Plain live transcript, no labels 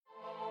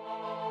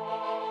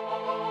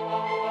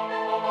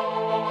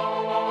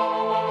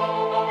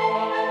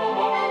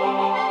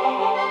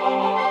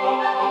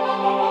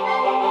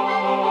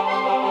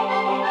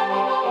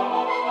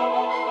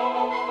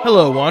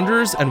Hello,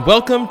 Wanderers, and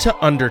welcome to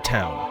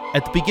UnderTown.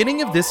 At the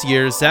beginning of this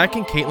year, Zach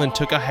and Caitlin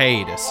took a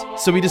hiatus,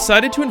 so we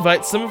decided to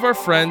invite some of our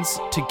friends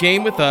to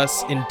game with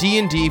us in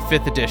D&D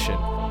 5th edition.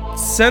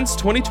 Since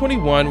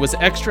 2021 was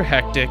extra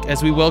hectic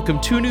as we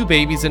welcomed 2 new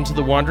babies into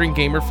the Wandering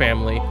Gamer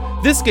family,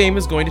 this game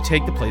is going to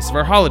take the place of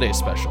our holiday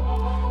special.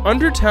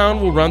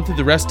 UnderTown will run through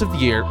the rest of the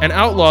year, and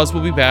Outlaws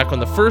will be back on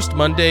the first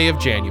Monday of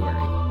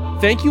January.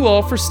 Thank you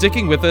all for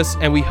sticking with us,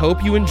 and we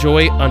hope you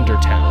enjoy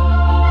UnderTown.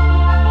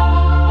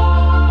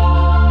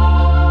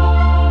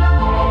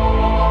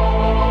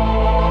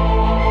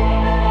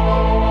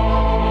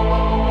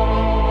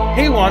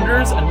 Hey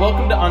Wanderers, and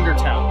welcome to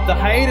UnderTown, the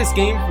hiatus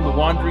game from the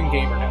Wandering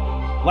Gamer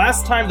Network.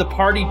 Last time the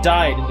party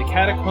died in the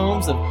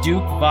catacombs of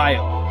Duke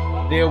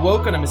Vile. They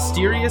awoke on a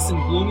mysterious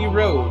and gloomy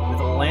road with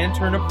a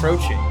lantern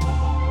approaching.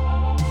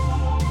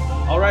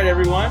 Alright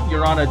everyone,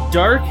 you're on a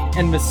dark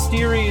and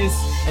mysterious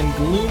and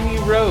gloomy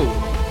road.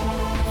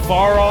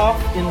 Far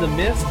off in the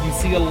mist, you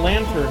see a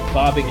lantern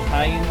bobbing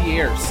high in the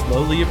air,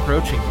 slowly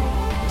approaching you.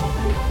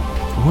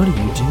 What do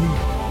you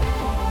do?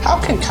 How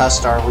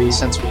concussed are we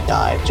since we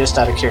died? Just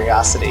out of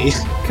curiosity.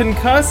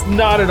 Concussed?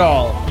 Not at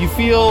all. You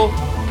feel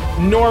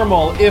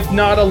normal, if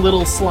not a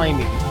little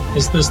slimy.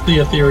 Is this the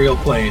ethereal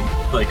plane?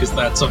 Like, is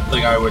that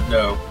something I would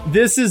know?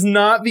 This is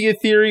not the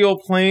ethereal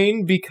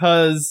plane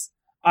because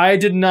I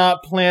did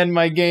not plan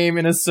my game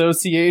in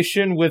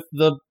association with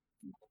the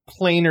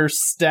planar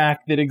stack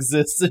that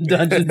exists in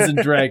Dungeons and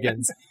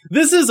Dragons.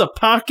 This is a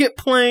pocket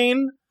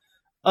plane,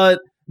 a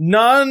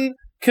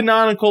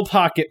non-canonical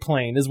pocket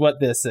plane is what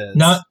this is.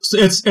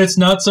 It's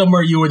not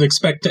somewhere you would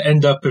expect to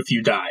end up if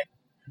you die.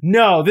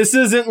 No, this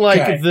isn't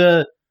like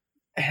the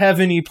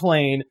heavenly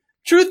plane.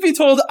 Truth be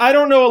told, I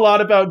don't know a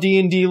lot about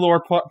D&D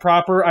lore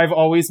proper. I've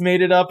always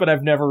made it up, but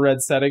I've never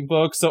read setting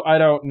books, so I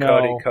don't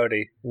know.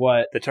 Cody.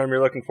 What? The term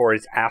you're looking for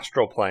is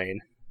astral plane.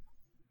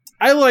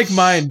 I like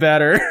mine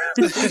better.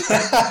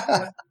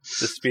 The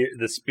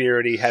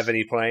spirity,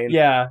 heavenly plane?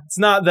 Yeah, it's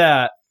not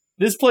that.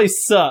 This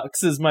place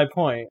sucks, is my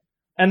point.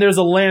 And there's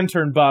a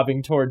lantern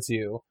bobbing towards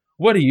you.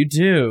 What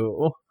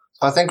do?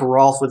 I think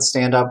Rolf would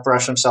stand up,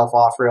 brush himself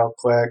off real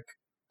quick,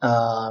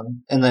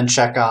 and then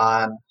check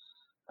on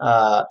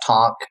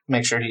Tonk,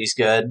 make sure he's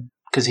good,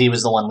 because he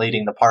was the one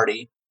leading the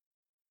party.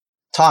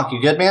 Tonk,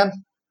 you good, man?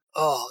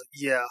 Oh,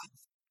 yeah.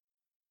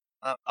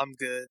 I'm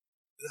good.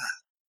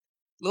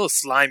 A little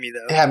slimy,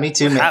 though. Yeah, me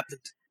too, what man.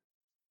 Happened?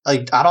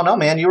 Like, I don't know,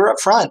 man. You were up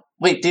front.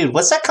 Wait, dude,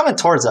 what's that coming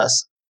towards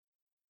us?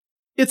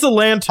 It's a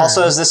lantern.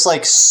 Also, is this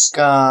like,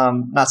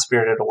 not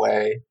Spirited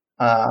Away,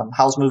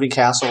 Howl's Moving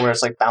Castle, where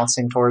it's like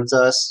bouncing towards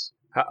us?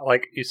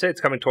 Like, you say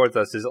it's coming towards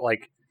us. Is it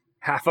like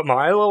half a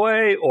mile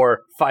away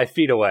or 5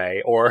 feet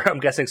away? Or I'm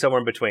guessing somewhere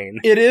in between.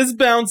 It is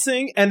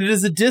bouncing, and it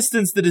is a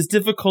distance that is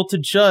difficult to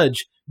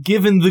judge,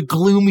 given the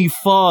gloomy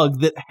fog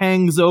that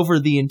hangs over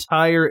the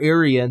entire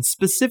area, and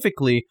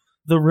specifically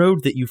the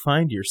road that you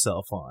find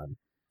yourself on.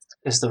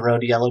 Is the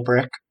road yellow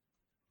brick?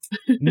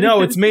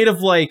 No, it's made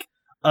of like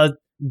a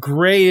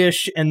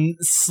grayish and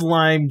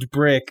slimed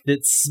brick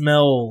that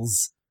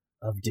smells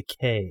of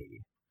decay.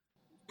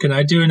 Can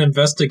I do an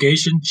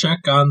investigation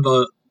check on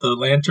the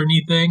lantern-y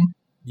thing?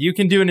 You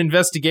can do an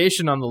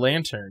investigation on the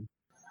lantern.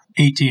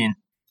 18.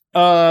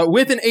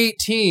 With an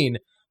 18,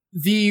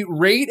 the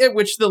rate at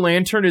which the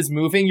lantern is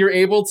moving, you're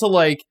able to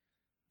like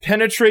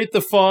penetrate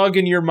the fog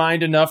in your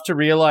mind enough to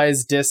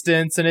realize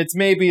distance, and it's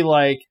maybe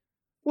like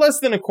less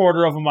than a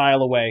quarter of a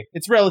mile away.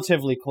 It's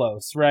relatively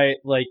close, right?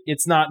 Like,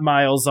 it's not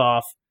miles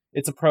off.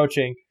 It's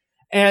approaching.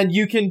 And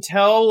you can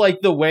tell,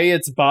 like, the way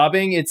it's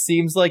bobbing, it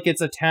seems like it's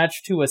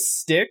attached to a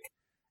stick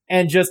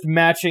and just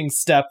matching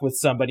step with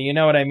somebody. You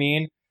know what I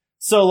mean?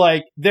 So,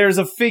 like, there's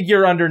a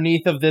figure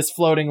underneath of this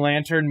floating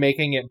lantern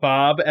making it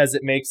bob as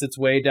it makes its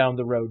way down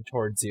the road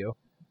towards you.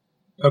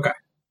 Okay.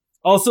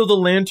 Also, the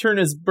lantern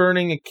is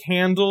burning a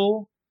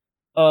candle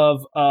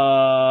of,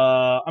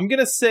 I'm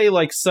gonna say,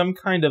 like, some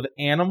kind of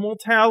animal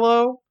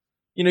tallow.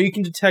 You know, you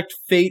can detect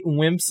faint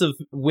whiffs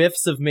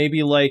of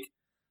maybe, like,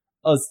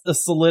 a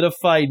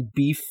solidified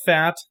beef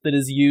fat that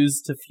is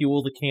used to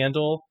fuel the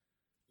candle.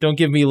 Don't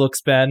give me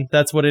looks, Ben.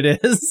 That's what it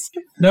is.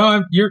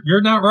 No,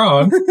 you're not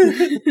wrong.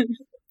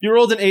 You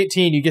rolled an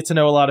 18. You get to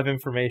know a lot of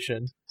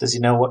information. Does he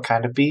know what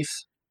kind of beef?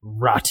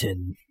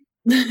 Rotten.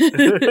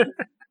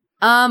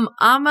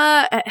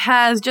 Amma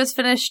has just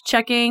finished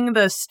checking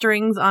the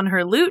strings on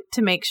her lute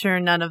to make sure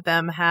none of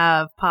them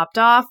have popped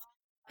off,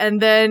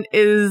 and then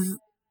is,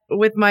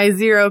 with my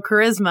 0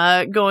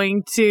 charisma,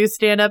 going to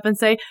stand up and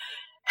say,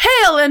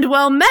 "Hail and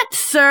well met,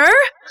 sir!"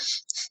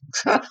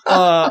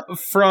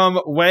 From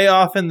way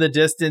off in the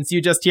distance,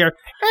 you just hear,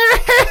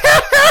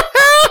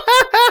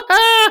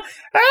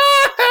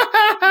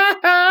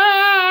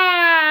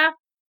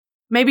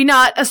 "Maybe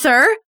not,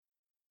 sir."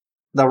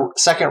 The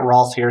second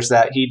Rolf hears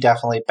that, he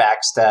definitely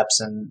backsteps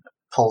and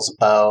pulls a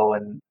bow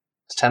and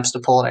attempts to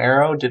pull an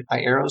arrow. Did my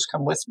arrows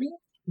come with me?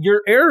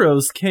 Your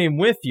arrows came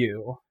with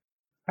you.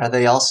 Are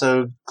they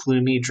also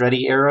gloomy,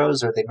 dready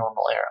arrows, or are they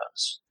normal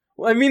arrows?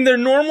 I mean, they're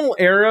normal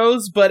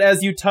arrows, but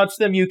as you touch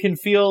them, you can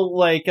feel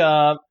like,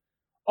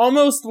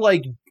 almost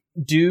like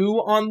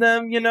dew on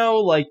them, you know?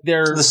 Like,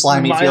 they're The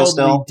slimy feel mildly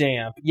still?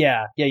 damp.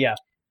 Yeah.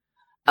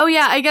 Oh,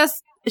 yeah, I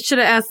guess I should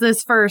have asked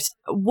this first.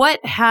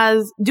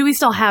 Do we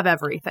still have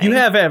everything? You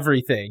have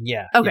everything,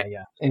 yeah. Okay.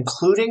 Yeah.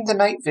 Including the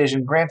night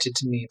vision granted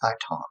to me by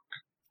Tom.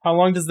 How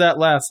long does that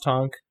last,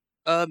 Tonk?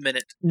 A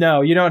minute.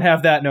 No, you don't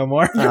have that no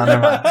more. No,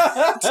 never mind.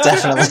 It's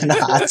definitely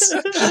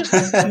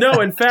not.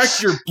 No, in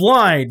fact, you're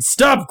blind.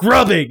 Stop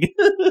grubbing.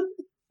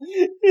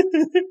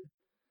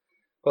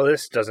 Well,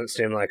 this doesn't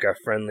seem like a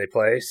friendly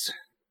place.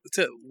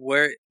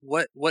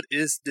 What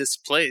is this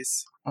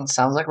place? Well, it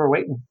sounds like we're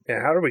waiting.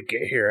 Yeah, how did we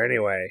get here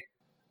anyway?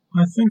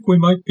 I think we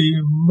might be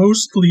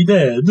mostly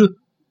dead.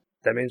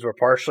 That means we're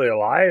partially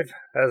alive?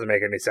 That doesn't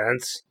make any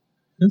sense.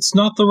 It's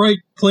not the right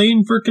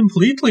plane for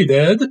completely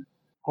dead.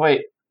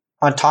 Wait,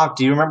 on Tonk,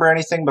 do you remember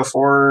anything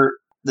before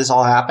this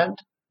all happened?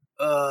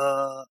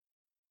 I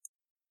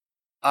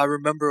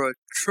remember a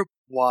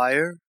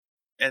tripwire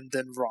and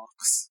then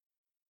rocks.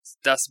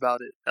 That's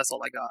about it. That's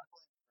all I got.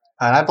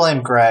 And I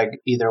blame Greg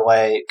either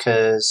way,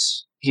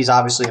 because he's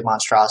obviously a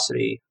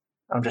monstrosity.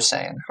 I'm just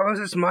saying. How is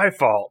this my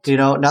fault? You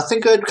know, nothing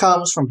good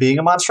comes from being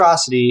a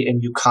monstrosity,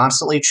 and you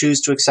constantly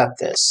choose to accept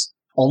this.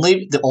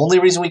 The only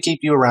reason we keep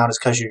you around is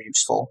because you're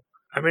useful.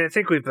 I mean, I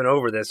think we've been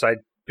over this. I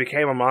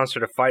became a monster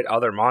to fight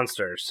other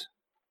monsters.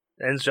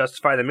 Ends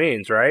justify the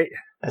means, right?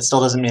 That still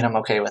doesn't mean I'm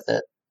okay with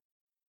it.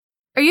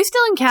 Are you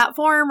still in cat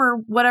form or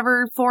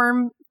whatever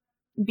form?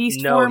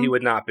 Beast No, form? he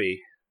would not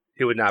be.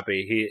 He would not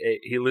be.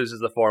 He loses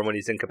the form when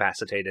he's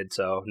incapacitated,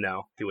 so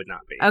no, he would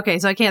not be. Okay,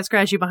 so I can't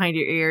scratch you behind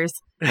your ears.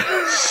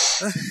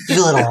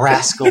 You little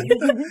rascal.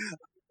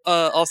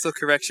 Also,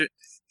 correction.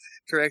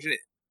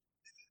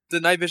 The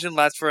night vision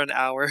lasts for an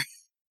hour.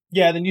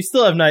 Yeah, then you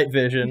still have night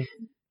vision.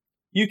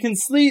 You can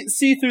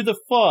see through the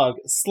fog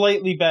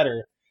slightly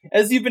better.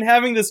 As you've been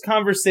having this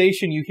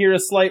conversation, you hear a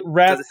slight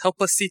Does it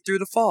help us see through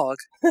the fog?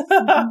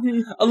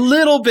 A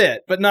little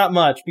bit, but not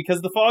much,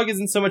 because the fog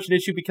isn't so much an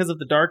issue because of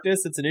the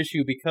darkness, it's an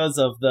issue because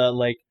of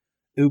the,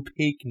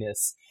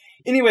 opaqueness.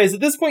 Anyways, at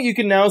this point you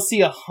can now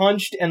see a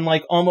hunched and,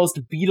 almost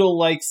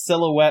beetle-like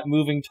silhouette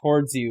moving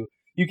towards you.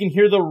 You can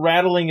hear the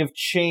rattling of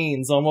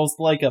chains, almost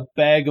like a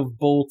bag of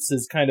bolts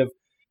is kind of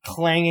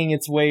clanging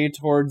its way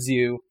towards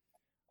you.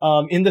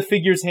 In the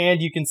figure's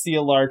hand, you can see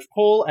a large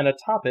pole, and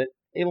atop it,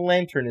 a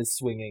lantern is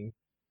swinging.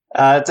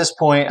 At this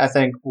point, I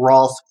think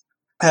Rolf,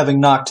 having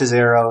knocked his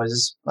arrow,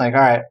 is like,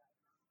 all right,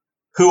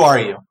 who are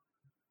you?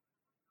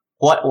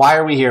 Why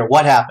are we here?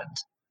 What happened?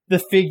 The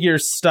figure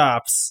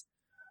stops.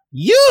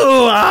 You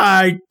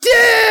are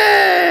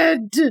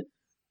dead!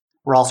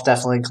 Rolf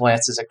definitely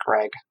glances at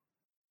Greg.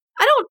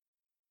 I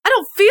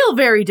don't feel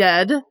very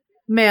dead,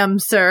 ma'am,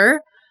 sir.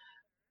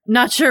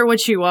 Not sure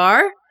what you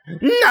are.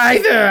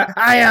 Neither!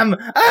 I am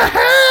a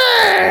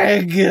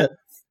hag!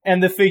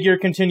 And the figure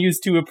continues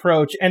to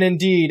approach, and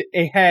indeed,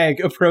 a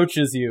hag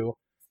approaches you.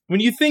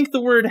 When you think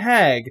the word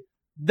hag,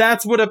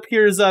 that's what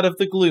appears out of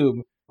the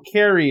gloom,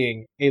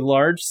 carrying a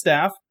large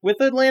staff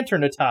with a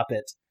lantern atop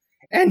it.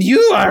 And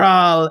you are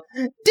all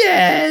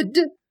dead!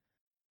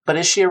 But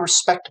is she a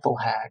respectable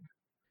hag?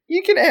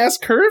 You can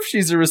ask her if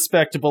she's a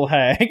respectable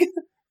hag.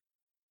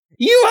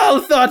 You all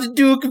thought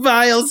Duke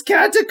Vile's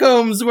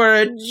catacombs were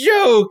a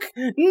joke,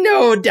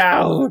 no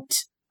doubt.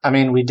 I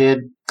mean, we did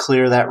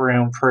clear that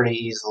room pretty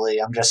easily,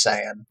 I'm just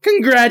saying.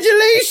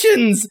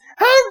 Congratulations!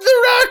 How'd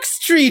the rocks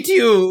treat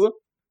you?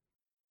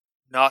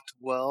 Not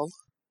well.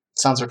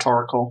 Sounds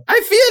rhetorical.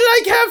 I feel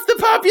like half the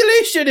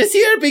population is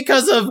here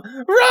because of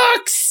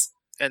rocks!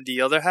 And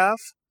the other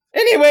half?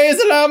 Anyways,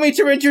 allow me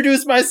to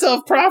introduce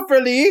myself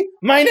properly.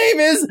 My name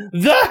is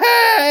The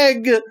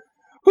Hag!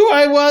 Who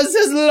I was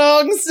has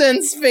long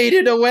since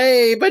faded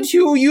away, but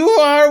who you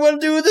are will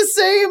do the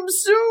same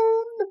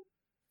soon.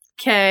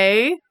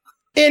 Okay.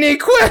 Any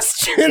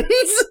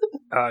questions?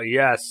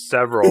 Yes,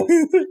 several.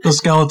 The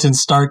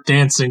skeletons start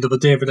dancing to the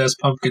David S.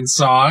 Pumpkin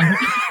song.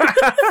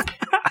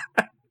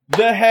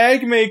 The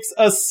hag makes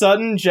a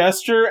sudden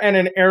gesture and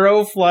an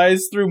arrow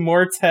flies through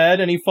Mort's head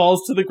and he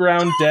falls to the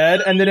ground dead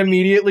and then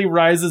immediately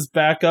rises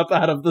back up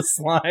out of the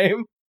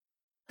slime.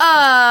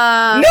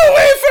 No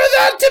way for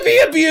that to be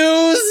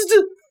abused!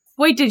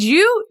 Wait, did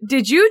you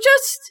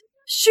just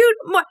shoot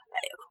Mort?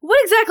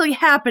 What exactly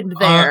happened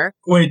there?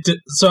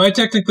 So I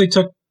technically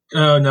took...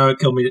 Oh, no, it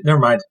killed me. Never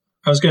mind.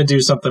 I was going to do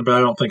something, but I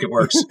don't think it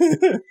works.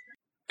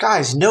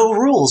 Guys, no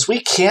rules. We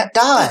can't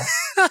die.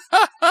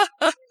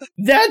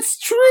 That's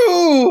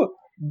true!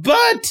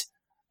 But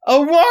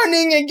a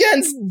warning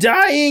against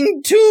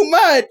dying too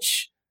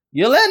much!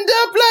 You'll end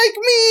up like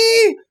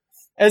me!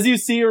 As you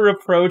see her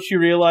approach, you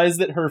realize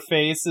that her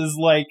face is,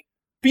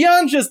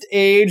 beyond just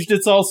aged,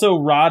 it's also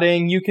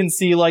rotting. You can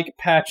see,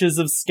 patches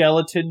of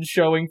skeleton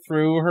showing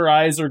through. Her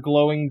eyes are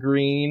glowing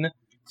green.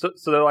 So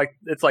they're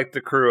it's like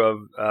the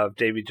crew of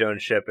Davy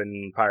Jones' ship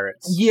in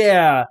Pirates.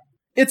 Yeah.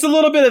 It's a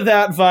little bit of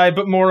that vibe,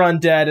 but more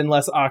undead and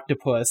less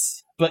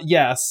octopus. But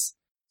yes.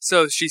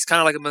 So she's kind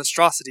of like a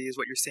monstrosity, is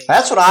what you're saying.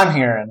 That's what I'm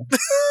hearing. I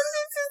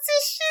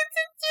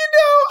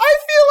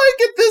feel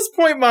like at this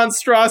point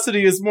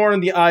monstrosity is more in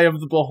the eye of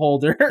the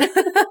beholder.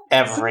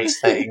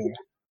 Everything.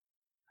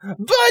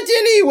 But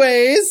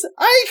anyways,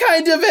 I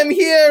kind of am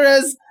here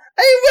as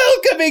a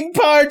welcoming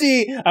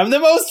party. I'm the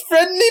most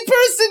friendly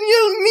person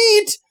you'll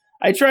meet.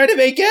 I try to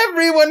make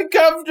everyone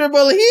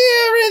comfortable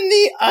here in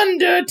the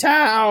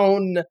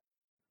UnderTown.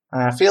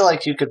 I feel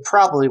like you could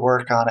probably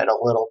work on it a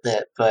little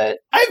bit, but...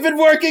 I've been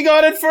working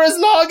on it for as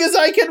long as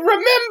I can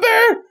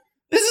remember!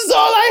 This is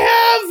all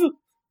I have!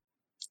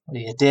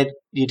 You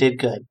did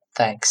good.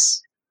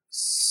 Thanks.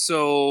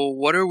 So,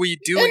 what are we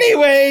doing?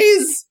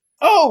 Anyways!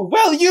 Oh,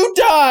 well, you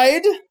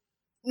died!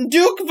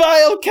 Duke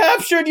Vile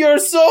captured your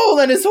soul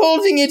and is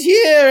holding it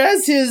here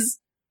as his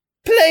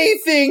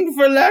plaything,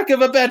 for lack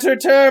of a better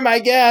term, I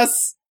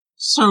guess.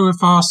 So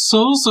if our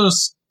souls are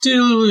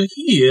still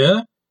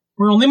here,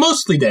 we're only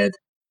mostly dead.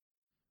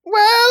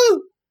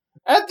 Well,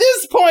 at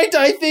this point,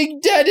 I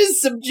think dead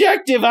is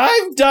subjective.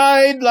 I've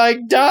died. I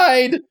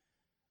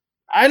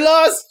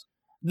lost...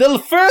 The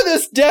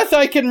furthest death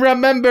I can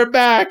remember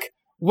back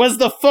was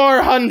the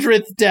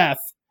 400th death.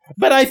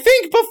 But I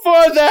think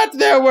before that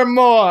there were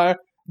more.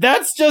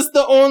 That's just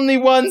the only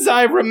ones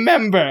I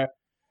remember.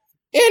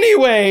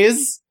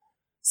 Anyways,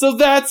 so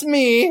that's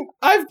me.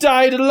 I've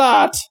died a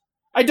lot.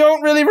 I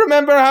don't really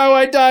remember how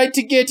I died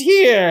to get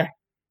here.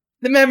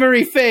 The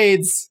memory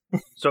fades.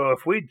 So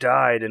if we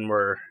died and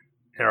our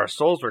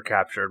souls were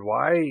captured,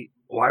 why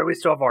do we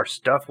still have our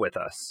stuff with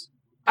us?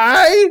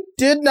 I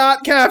did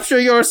not capture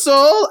your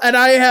soul, and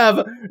I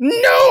have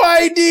no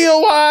idea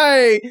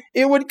why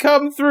it would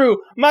come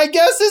through. My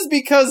guess is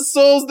because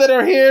souls that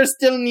are here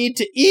still need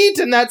to eat,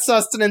 and that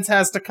sustenance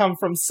has to come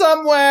from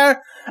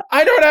somewhere.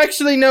 I don't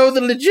actually know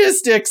the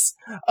logistics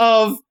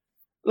of,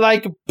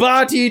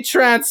 body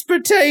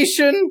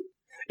transportation.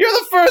 You're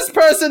the first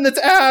person that's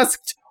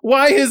asked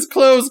why his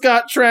clothes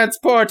got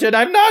transported.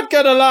 I'm not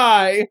gonna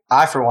lie.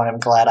 I, for one, am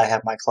glad I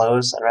have my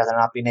clothes. I'd rather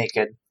not be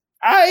naked.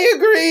 I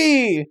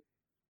agree.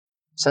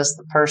 Says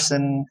the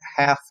person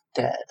half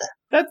dead.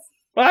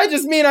 I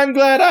just mean I'm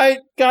glad I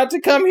got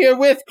to come here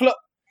with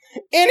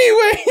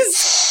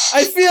Anyways,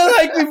 I feel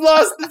like we've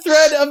lost the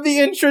thread of the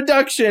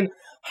introduction.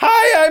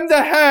 Hi, I'm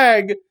the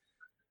Hag.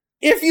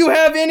 If you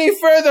have any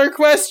further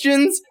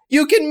questions,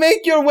 you can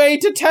make your way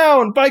to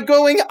town by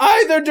going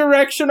either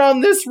direction on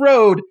this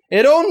road.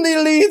 It only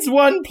leads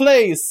one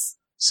place.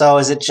 So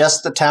is it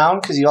just the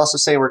town? Because you also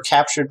say we're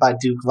captured by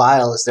Duke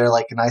Vile. Is there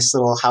a nice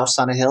little house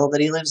on a hill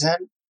that he lives in?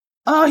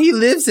 Oh, he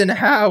lives in a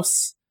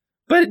house,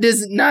 but it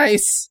isn't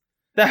nice.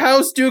 The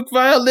house Duke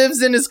Vile lives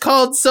in is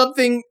called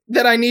something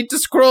that I need to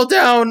scroll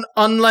down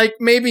on,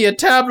 maybe a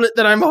tablet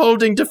that I'm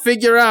holding to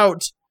figure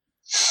out.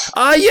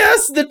 Ah,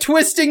 yes, the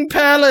Twisting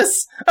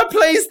Palace, a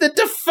place that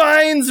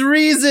defines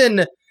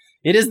reason.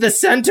 It is the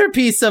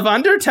centerpiece of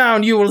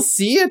UnderTown. You will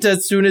see it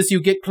as soon as you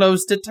get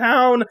close to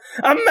town.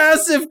 A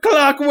massive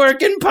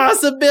clockwork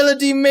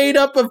impossibility made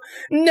up of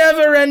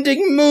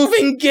never-ending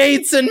moving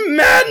gates and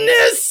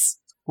madness.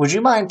 Would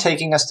you mind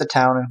taking us to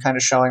town and kind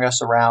of showing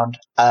us around?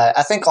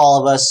 I think all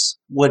of us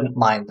wouldn't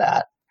mind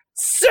that.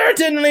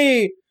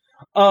 Certainly!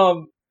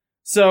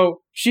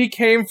 So she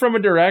came from a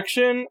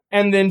direction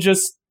and then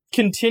just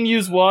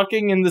continues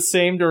walking in the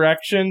same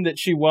direction that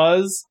she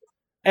was,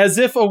 as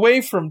if away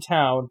from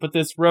town, but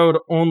this road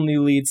only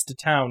leads to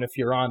town if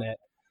you're on it.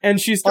 And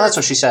she starts... Well, that's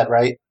what she said,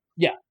 right?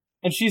 Yeah.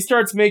 And she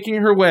starts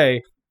making her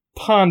way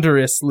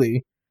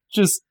ponderously.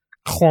 Just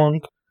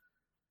clunk,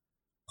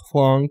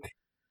 clunk.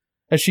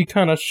 As she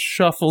kind of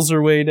shuffles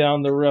her way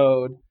down the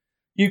road.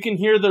 You can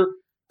hear the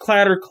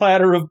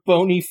clatter of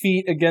bony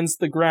feet against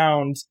the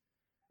ground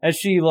as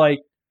she,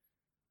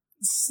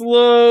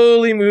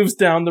 slowly moves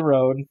down the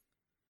road.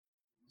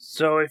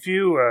 So if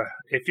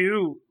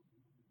you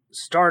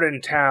start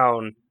in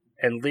town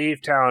and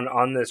leave town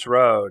on this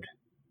road,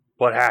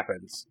 what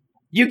happens?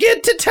 You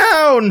get to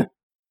town!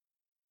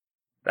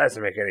 That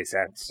doesn't make any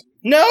sense.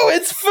 No,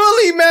 it's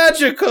fully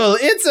magical!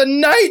 It's a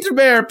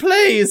nightmare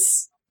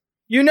place!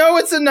 You know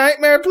it's a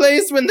nightmare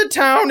place when the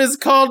town is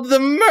called the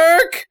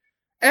Murk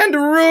and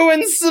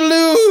Ruin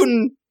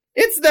Saloon.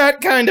 It's that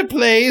kind of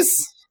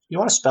place. You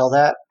want to spell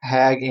that,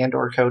 Hag and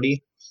or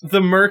Cody? The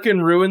Murk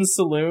and Ruin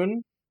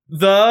Saloon?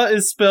 The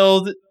is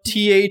spelled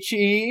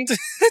T-H-E.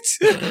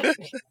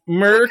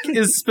 Murk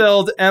is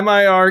spelled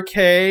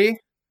M-I-R-K.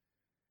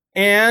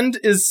 And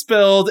is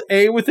spelled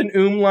A with an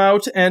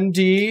umlaut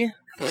N-D.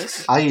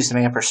 I used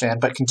an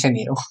ampersand, but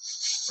continue.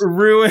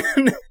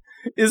 Ruin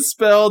is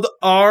spelled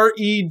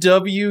R-E-W-U-U-N.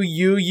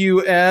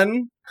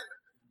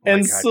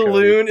 And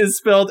Saloon is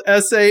spelled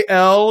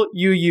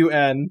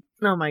S-A-L-U-U-N.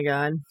 Oh my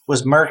god.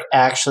 Was Merc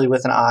actually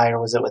with an I or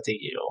was it with a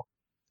U?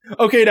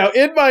 Okay, now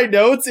in my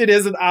notes it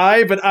is an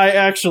I, but I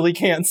actually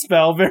can't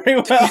spell very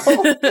well.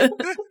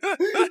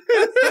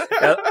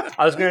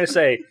 I was going to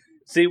say,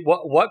 see,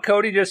 what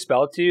Cody just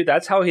spelled to you,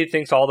 that's how he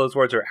thinks all those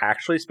words are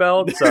actually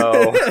spelled,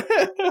 so...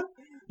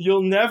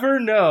 You'll never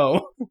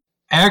know.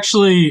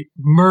 Actually,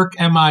 Merc,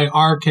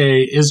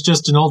 M-I-R-K, is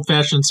just an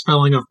old-fashioned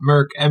spelling of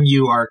Merc,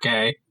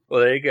 M-U-R-K. Well,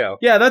 there you go.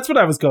 Yeah, that's what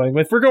I was going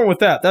with. We're going with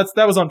that.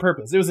 That was on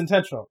purpose. It was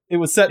intentional. It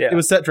was set. Yeah. It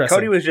was set dressing.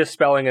 Cody was just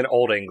spelling in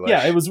Old English.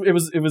 Yeah, it was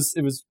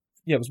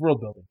Yeah, it was world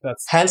building.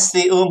 That's Hence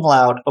the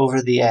umlaut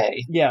over the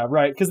A. yeah,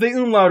 right. Because they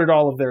umlauted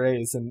all of their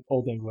A's in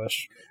Old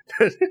English.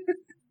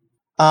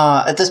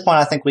 At this point,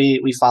 I think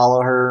we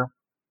follow her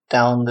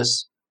down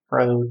this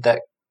road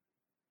that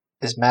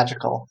is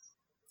magical.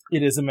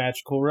 It is a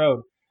magical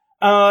road.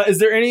 Is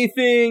there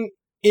anything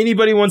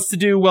anybody wants to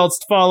do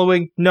whilst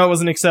following? No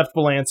is an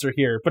acceptable answer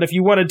here. But if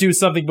you want to do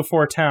something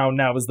before town,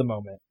 now is the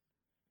moment.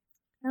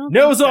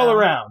 No's all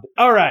around.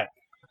 All right.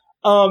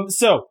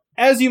 So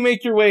as you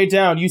make your way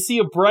down, you see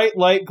a bright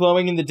light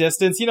glowing in the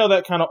distance. You know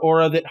that kind of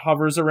aura that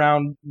hovers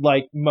around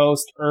like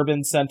most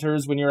urban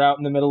centers when you're out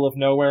in the middle of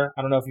nowhere.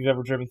 I don't know if you've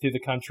ever driven through the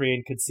country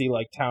and could see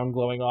like town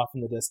glowing off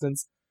in the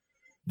distance.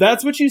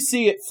 That's what you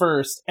see at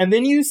first. And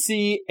then you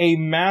see a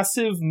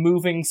massive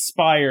moving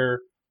spire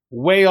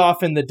way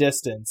off in the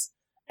distance.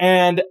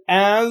 And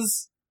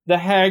as the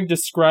hag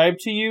described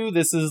to you,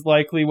 this is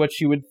likely what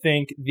you would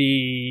think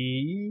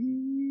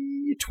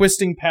the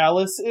Twisting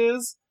Palace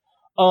is.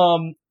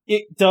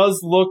 It does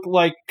look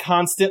like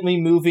constantly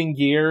moving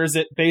gears.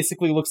 It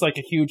basically looks like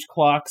a huge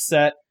clock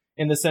set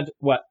in the center.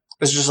 What?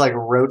 It's just like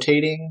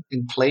rotating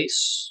in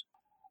place.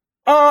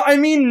 I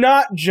mean,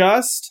 not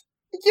just.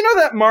 You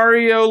know that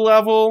Mario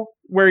level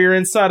where you're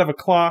inside of a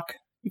clock?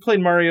 You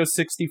played Mario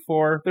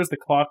 64. There's the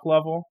clock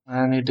level.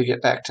 I need to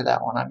get back to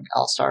that one on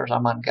All-Stars.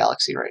 I'm on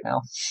Galaxy right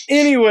now.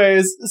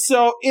 Anyways,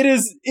 so it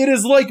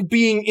is like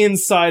being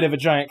inside of a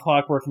giant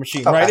clockwork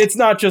machine, Okay. right? It's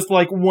not just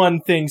like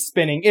one thing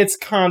spinning. It's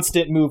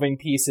constant moving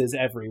pieces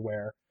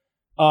everywhere.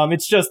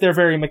 It's just they're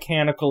very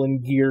mechanical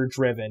and gear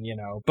driven, you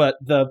know, but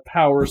the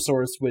power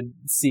source would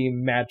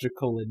seem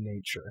magical in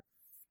nature.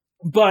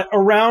 But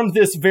around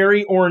this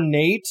very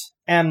ornate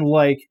and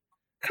like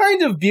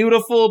kind of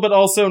beautiful but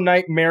also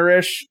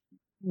nightmarish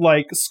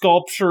like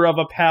sculpture of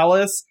a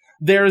palace,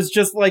 there's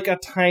just like a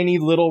tiny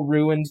little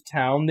ruined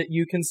town that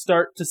you can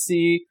start to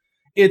see.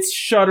 It's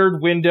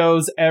shuttered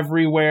windows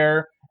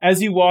everywhere.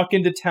 As you walk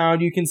into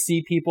town, you can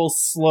see people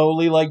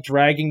slowly like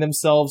dragging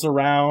themselves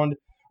around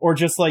or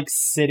just like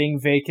sitting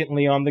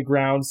vacantly on the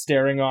ground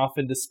staring off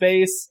into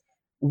space.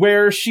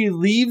 Where she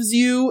leaves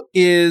you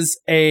is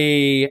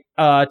a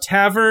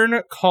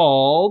tavern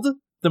called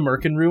the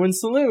Merkin Ruin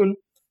Saloon.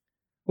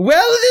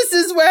 Well, this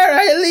is where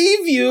I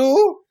leave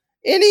you.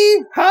 Any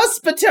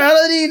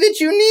hospitality that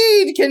you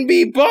need can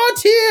be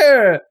bought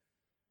here.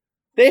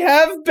 They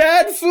have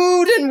bad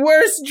food and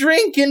worse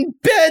drink in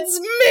beds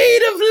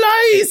made of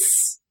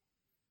lice.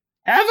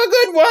 Have a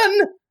good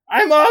one.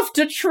 I'm off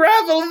to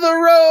travel the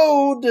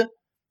road.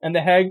 And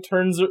the hag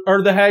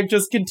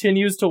just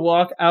continues to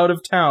walk out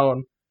of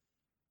town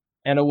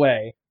and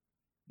away,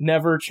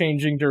 never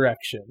changing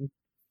direction.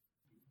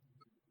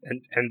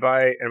 And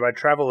by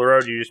travel the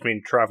road, you just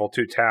mean travel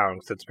to town,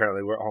 because that's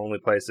apparently the only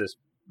place this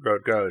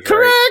road goes, right?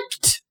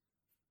 Correct!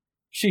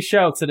 She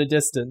shouts at a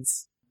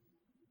distance.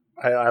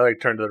 I like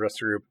turn to the rest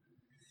of the group.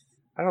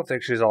 I don't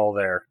think she's all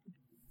there.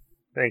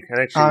 I think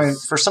she's... I mean,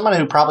 for someone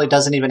who probably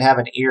doesn't even have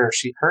an ear,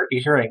 her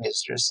hearing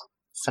is just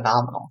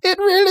phenomenal. It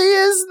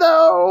really is,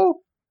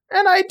 though.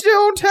 And I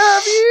don't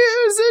have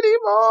ears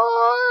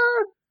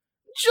anymore.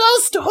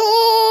 Just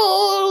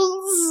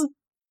holes.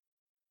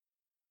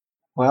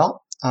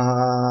 Well,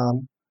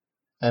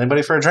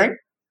 anybody for a drink?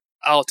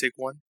 I'll take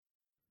one.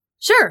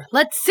 Sure,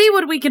 let's see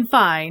what we can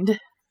find.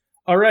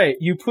 All right,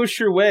 you push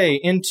your way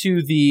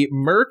into the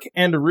Merc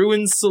and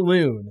Ruin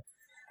Saloon.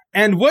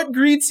 And what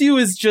greets you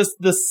is just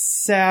the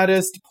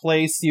saddest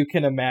place you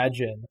can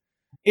imagine.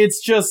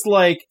 It's just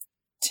like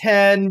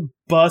 10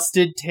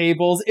 busted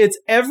tables. It's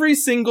every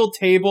single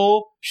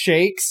table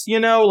shakes, you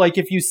know, like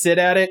if you sit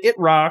at it, it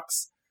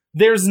rocks.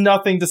 There's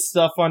nothing to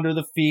stuff under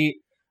the feet.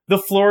 The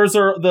floors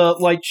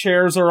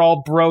chairs are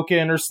all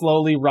broken or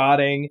slowly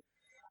rotting.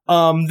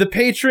 The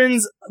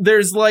patrons,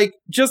 there's like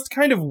just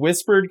kind of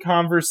whispered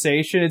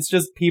conversation. It's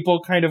just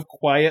people kind of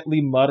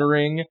quietly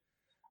muttering,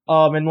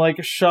 and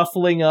like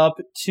shuffling up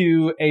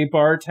to a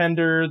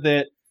bartender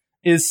that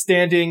is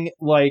standing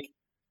like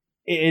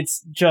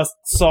it's just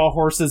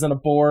sawhorses and a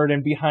board,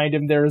 and behind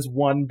him there is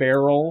one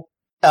barrel.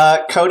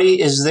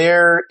 Cody, is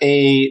there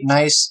a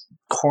nice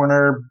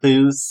corner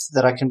booth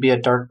that I can be a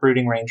dark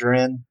brooding ranger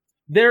in?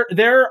 There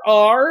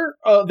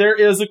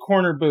is a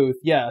corner booth.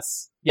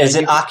 Yes. Yeah, is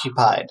it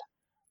occupied?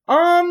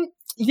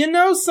 You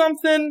know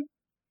something?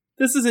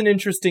 This is an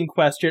interesting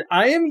question.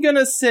 I am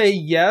gonna say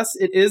yes,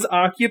 it is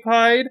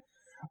occupied.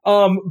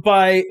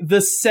 By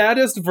the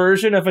saddest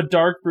version of a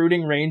dark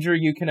brooding ranger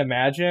you can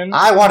imagine.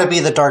 I want to be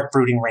the dark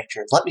brooding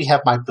ranger. Let me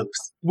have my booth.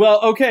 Well,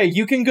 okay,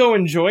 you can go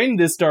and join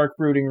this dark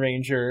brooding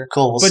ranger.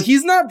 Cool. But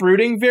he's not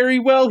brooding very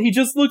well. He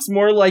just looks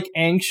more like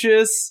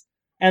anxious.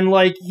 And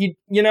like, he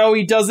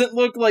doesn't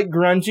look like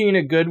grungy in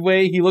a good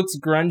way. He looks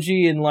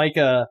grungy in like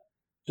a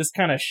just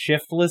kind of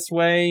shiftless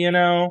way, you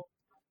know?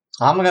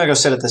 I'm going to go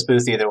sit at this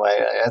booth either way.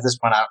 At this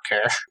point, I don't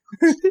care.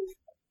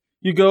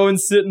 You go and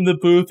sit in the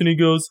booth and he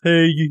goes,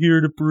 "Hey, you here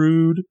to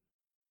brood?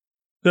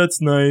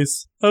 That's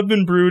nice. I've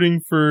been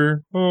brooding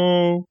for,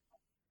 there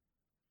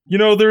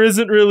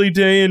isn't really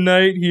day and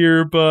night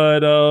here,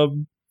 but,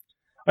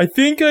 I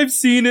think I've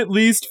seen at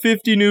least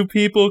 50 new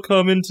people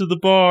come into the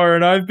bar,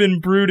 and I've been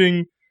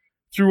brooding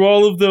through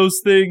all of those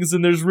things,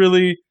 and there's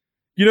really,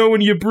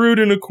 when you brood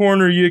in a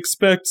corner, you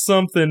expect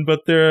something,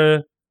 but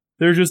there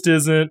just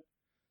isn't.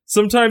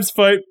 Sometimes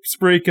fights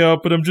break out,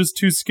 but I'm just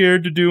too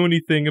scared to do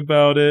anything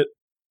about it.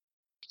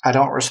 I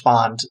don't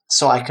respond,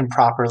 so I can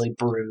properly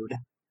brood.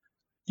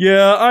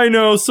 Yeah, I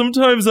know.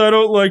 Sometimes I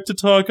don't like to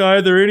talk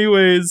either.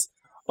 Anyways,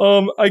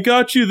 I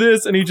got you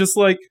this, and he just,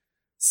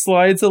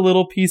 slides a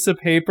little piece of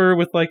paper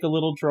with, a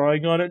little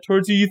drawing on it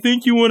towards you. You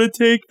think you want to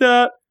take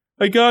that?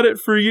 I got it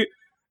for you.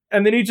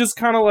 And then he just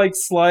kind of,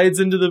 slides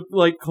into the,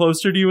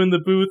 closer to you in the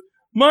booth.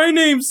 My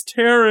name's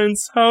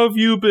Terrence. How have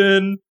you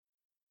been?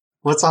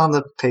 What's on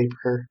the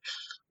paper?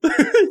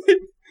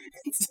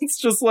 It's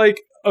just,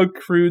 a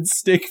crude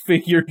stick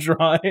figure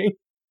drawing.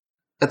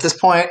 At this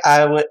point,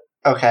 I would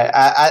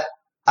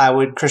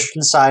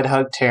Christian side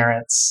hug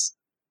Terrence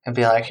and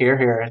be like,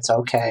 here, it's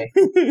okay.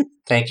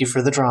 Thank you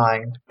for the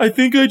drawing. I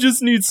think I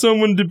just need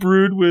someone to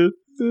brood with.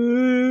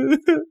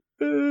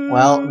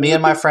 Well, me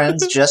and my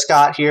friends just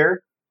got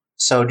here,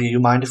 so do you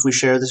mind if we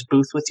share this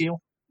booth with you?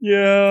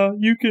 Yeah,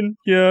 you can.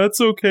 Yeah, it's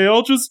okay.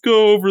 I'll just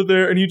go over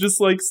there. And he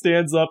just,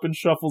 stands up and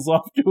shuffles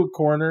off to a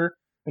corner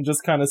and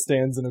just kind of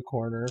stands in a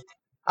corner.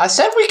 I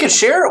said we could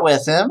share it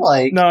with him,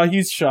 No,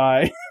 he's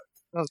shy.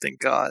 Oh, thank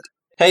God.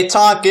 Hey,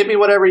 Tom, get me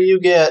whatever you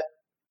get.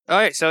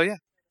 Alright, so yeah.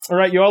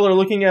 Alright, you all are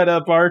looking at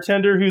a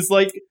bartender who's,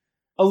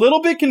 a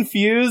little bit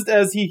confused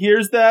as he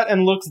hears that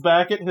and looks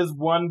back at his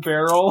one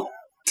barrel.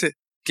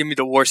 Give me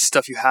the worst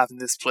stuff you have in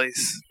this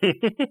place.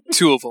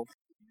 2 of them.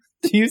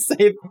 Do you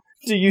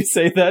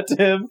say that to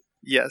him?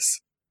 Yes.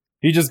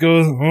 He just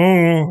goes,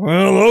 oh,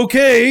 well,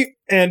 okay.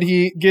 And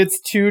he gets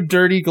 2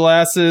 dirty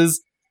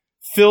glasses,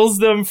 fills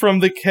them from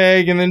the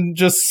keg, and then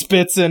just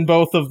spits in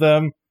both of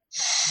them.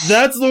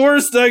 That's the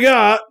worst I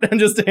got, and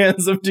just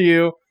hands them to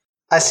you.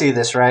 I see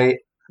this, right?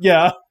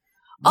 Yeah.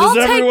 Does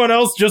everyone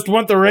else just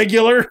want the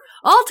regular?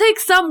 I'll take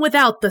some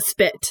without the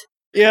spit.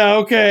 Yeah,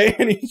 okay.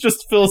 And he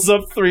just fills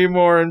up 3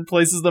 more and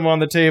places them on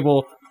the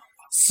table.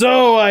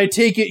 So, I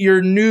take it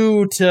you're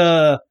new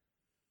to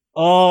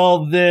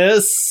all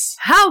this?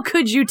 How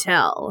could you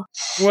tell?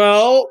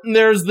 Well,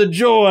 there's the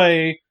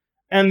joy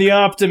and the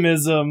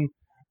optimism,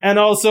 and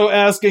also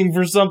asking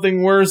for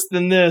something worse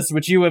than this,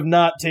 which you have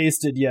not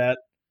tasted yet.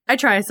 I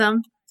try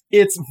some.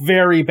 It's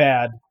very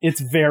bad.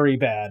 It's very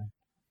bad.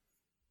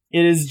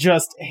 It is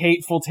just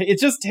hateful. It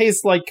just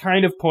tastes like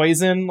kind of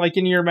poison,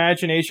 in your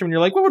imagination when you're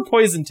like, what would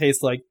poison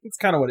taste like? It's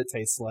kind of what it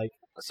tastes like.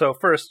 So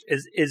first,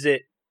 is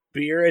it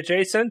beer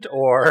adjacent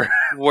or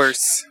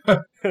worse?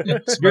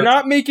 You're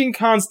not making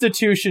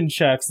constitution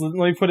checks. Let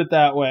me put it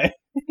that way.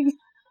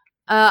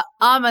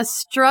 Amma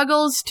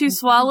struggles to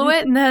swallow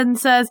it and then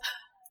says,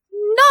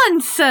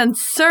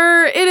 "Nonsense,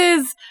 sir. It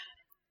is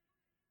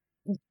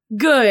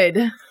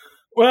good."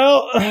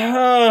 Well,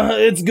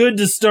 it's good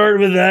to start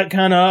with that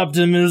kind of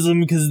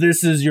optimism because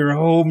this is your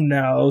home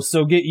now,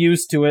 so get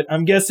used to it.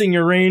 I'm guessing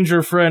your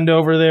ranger friend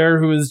over there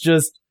who is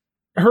just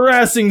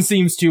harassing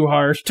seems too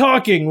harsh.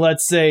 Talking,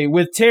 let's say,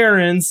 with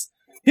Terrence.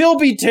 He'll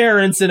be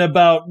Terrence in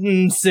about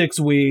 6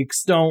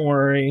 weeks. Don't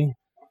worry.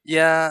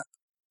 Yeah,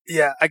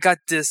 I got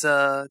these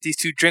 2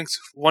 drinks,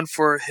 one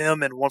for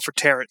him and one for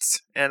Terrence,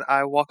 and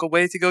I walk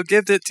away to go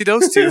give it to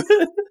those 2.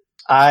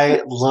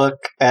 I look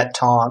at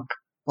Tonk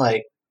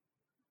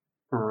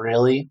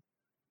really?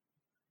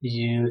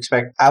 You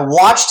expect... I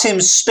watched him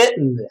spit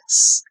in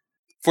this.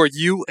 For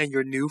you and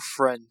your new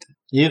friend.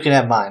 You can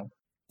have mine.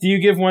 Do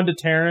you give one to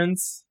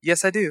Terrence?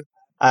 Yes, I do.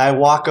 I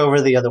walk over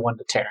the other one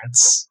to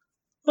Terrence.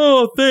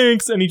 Oh,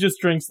 thanks. And he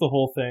just drinks the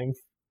whole thing.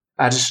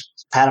 I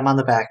just pat him on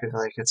the back and be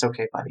like, it's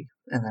okay, buddy.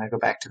 And then I go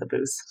back to the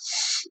booth.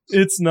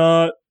 It's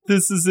not.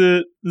 This is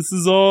it. This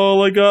is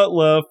all I got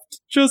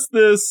left. Just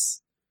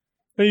this.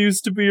 I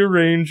used to be a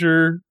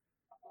ranger.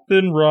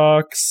 Then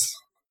rocks.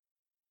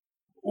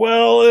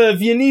 Well,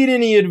 if you need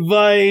any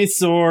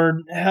advice or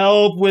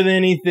help with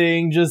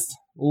anything, just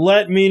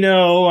let me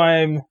know.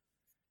 I'm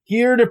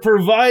here to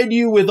provide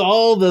you with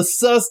all the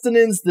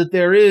sustenance that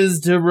there is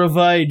to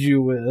provide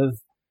you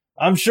with.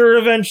 I'm sure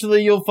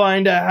eventually you'll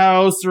find a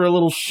house or a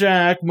little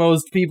shack.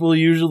 Most people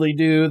usually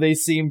do. They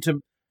seem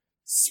to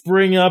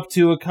spring up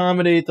to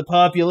accommodate the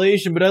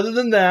population. But other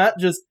than that,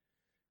 just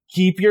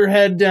keep your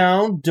head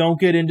down. Don't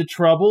get into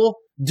trouble.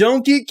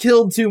 Don't get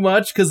killed too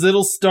much, because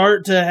it'll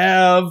start to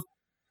have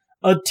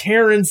a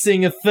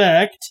Terrencing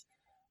effect.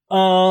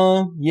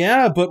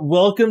 Yeah, but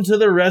welcome to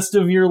the rest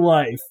of your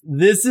life.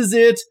 This is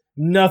it.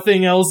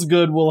 Nothing else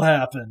good will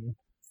happen.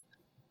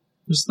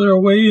 Is there a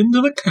way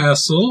into the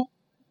castle?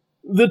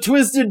 The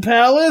Twisted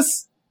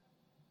Palace?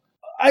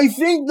 I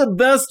think the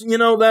best,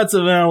 that's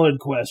a valid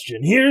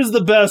question. Here's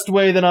the best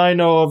way that I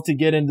know of to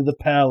get into the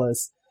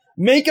palace.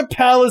 Make a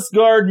palace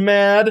guard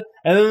mad,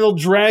 and then they'll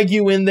drag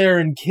you in there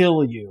and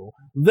kill you.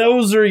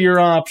 Those are your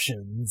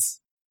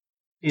options.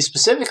 He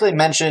specifically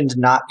mentioned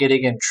not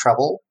getting in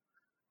trouble.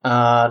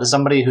 Does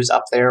somebody who's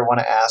up there want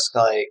to ask,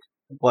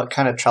 what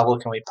kind of trouble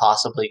can we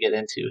possibly get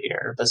into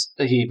here?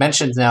 He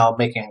mentioned now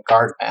making a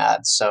guard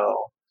mad,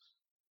 so...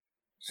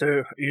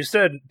 So, you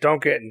said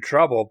don't get in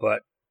trouble,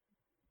 but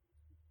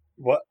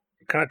what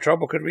kind of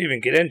trouble could we even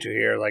get into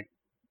here?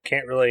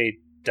 can't really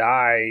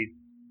die.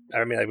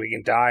 I mean, like, we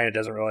can die and it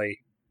doesn't really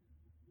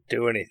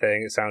do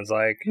anything, it sounds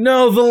like.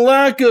 No, the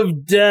lack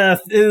of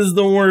death is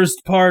the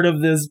worst part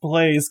of this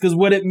place, because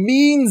what it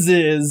means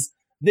is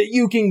that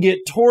you can get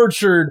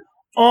tortured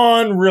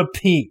on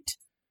repeat.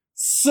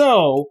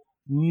 So,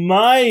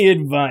 my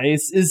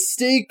advice is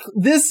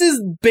this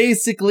is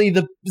basically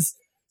the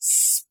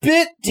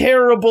spit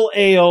terrible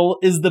ale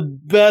is the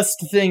best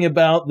thing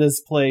about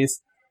this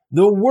place.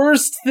 The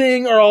worst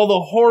thing are all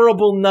the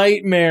horrible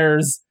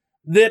nightmares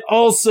that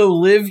also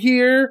live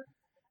here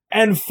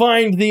and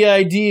find the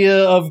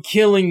idea of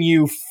killing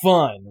you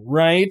fun,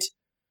 right?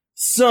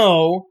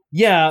 So,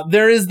 yeah,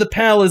 there is the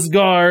Palace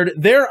Guard.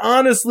 They're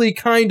honestly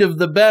kind of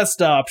the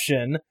best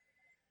option.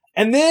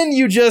 And then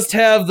you just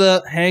have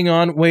hang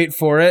on, wait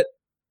for it.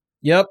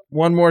 Yep,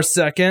 one more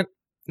second.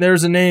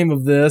 There's a name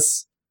of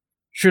this.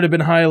 Should have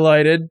been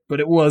highlighted, but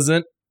it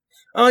wasn't.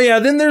 Oh yeah,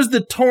 then there's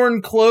the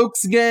Torn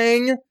Cloaks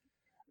gang.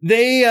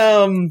 They,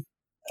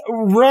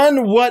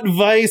 run what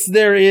vice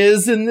there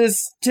is in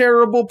this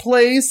terrible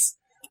place.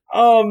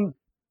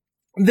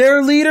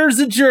 Their leader's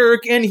a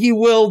jerk, and he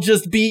will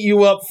just beat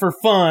you up for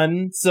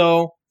fun,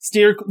 so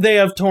they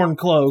have Torn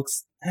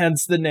Cloaks,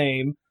 hence the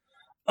name.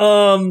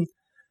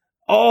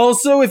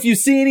 Also, if you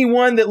see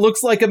anyone that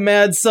looks like a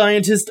mad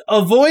scientist,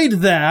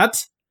 avoid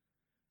that.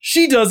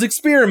 She does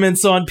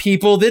experiments on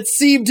people that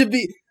seem to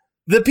be...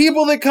 The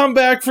people that come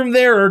back from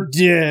there are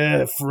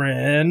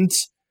different.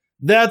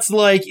 That's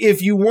like,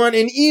 if you want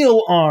an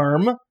eel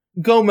arm,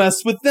 go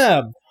mess with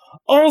them.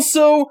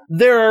 Also,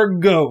 there are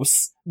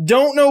ghosts.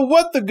 Don't know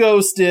what the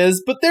ghost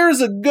is, but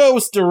there's a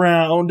ghost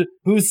around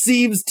who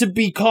seems to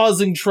be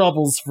causing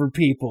troubles for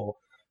people.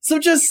 So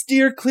just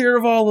steer clear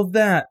of all of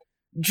that.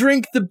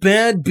 Drink the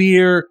bad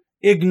beer,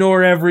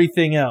 ignore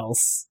everything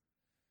else.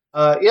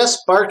 Yes,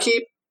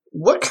 barkeep.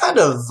 What kind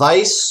of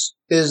vice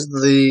is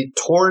the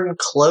Torn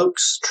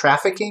Cloaks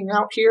trafficking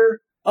out here?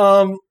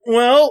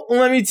 Well,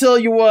 let me tell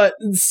you what.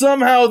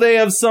 Somehow they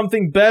have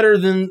something better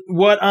than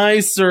what I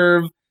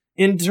serve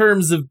in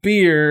terms of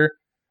beer,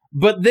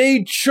 but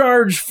they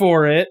charge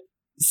for it.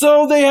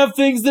 So they have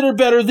things that are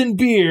better than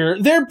beer.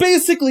 They're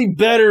basically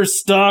better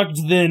stocked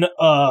than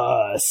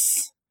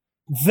us.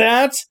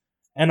 That,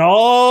 and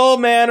all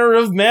manner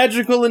of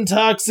magical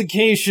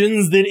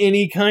intoxications that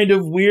any kind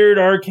of weird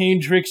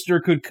arcane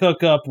trickster could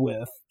cook up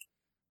with.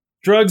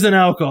 Drugs and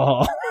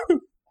alcohol.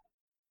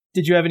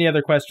 Did you have any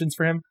other questions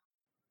for him?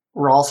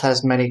 Rolf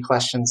has many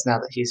questions now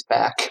that he's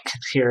back. Can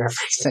hear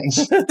everything.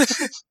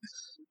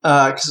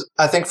 Because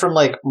I think from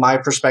like my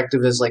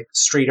perspective as like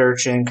street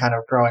urchin, kind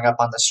of growing up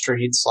on the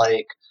streets,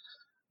 like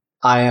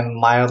I am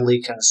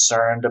mildly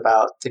concerned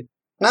about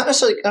not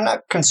necessarily, I'm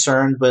not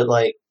concerned, but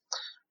like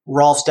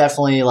Rolf's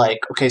definitely like,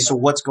 okay, so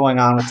what's going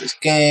on with this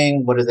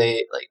gang? What are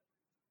they like?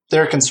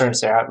 There are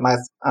concerns there. I'm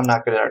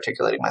not good at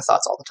articulating my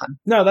thoughts all the time.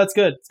 No, that's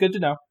good. It's good to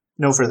know.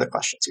 No further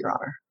questions, Your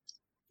Honor.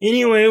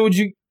 Anyway,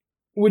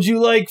 would you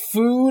like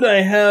food?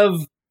 I have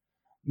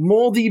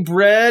moldy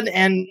bread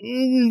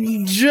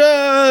and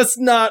just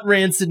not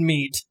rancid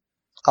meat.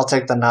 I'll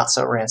take the not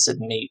so rancid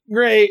meat.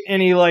 Great.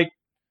 And he like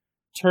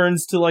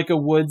turns to like a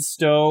wood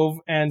stove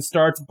and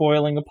starts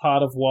boiling a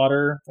pot of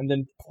water and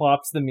then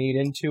plops the meat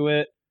into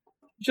it.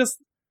 Just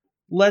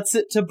lets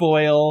it to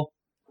boil.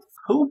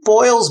 Who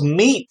boils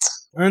meat?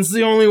 That's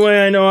the only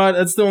way I know how.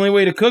 That's the only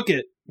way to cook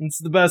it.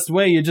 It's the best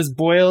way. You just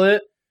boil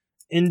it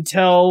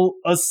until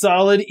a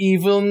solid,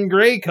 even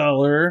gray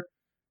color.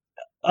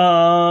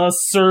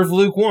 Serve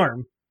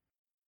lukewarm.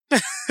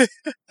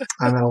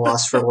 I'm at a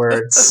loss for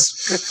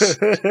words.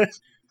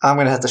 I'm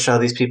going to have to show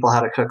these people how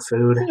to cook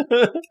food.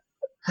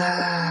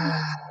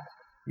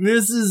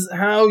 This is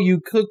how you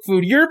cook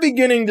food. You're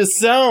beginning to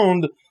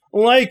sound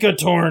like a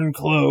Torn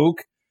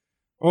Cloak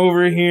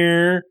over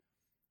here,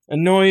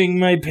 annoying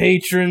my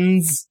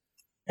patrons,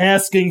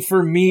 asking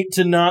for meat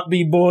to not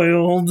be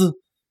boiled.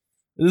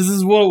 This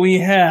is what we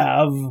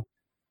have.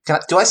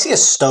 Do I see a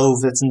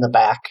stove that's in the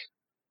back?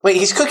 Wait,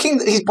 he's cooking.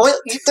 He's boiling.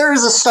 There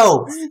is a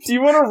stove. Do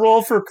you want to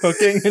roll for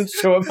cooking and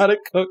show him how to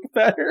cook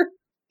better?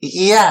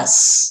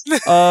 Yes.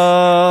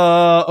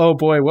 Oh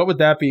boy, what would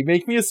that be?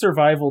 Make me a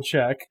survival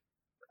check.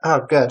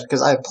 Oh, good,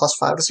 because I have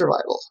 +5 to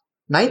survival.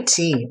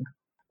 19.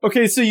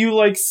 Okay, so you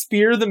like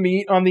spear the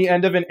meat on the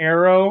end of an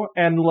arrow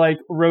and like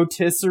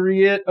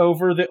rotisserie it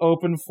over the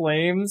open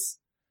flames,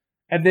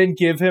 and then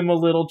give him a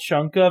little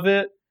chunk of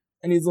it,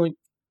 and he's like,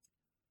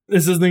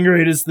 "This is the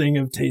greatest thing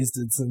I've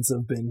tasted since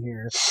I've been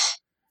here."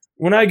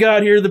 When I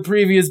got here, the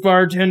previous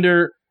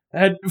bartender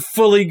had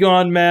fully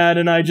gone mad,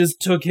 and I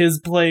just took his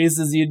place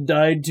as he had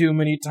died too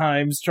many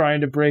times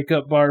trying to break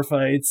up bar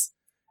fights,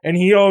 and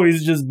he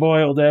always just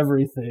boiled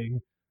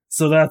everything.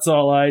 So that's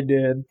all I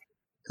did.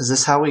 Is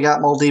this how we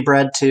got moldy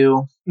bread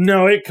too?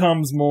 No, it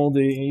comes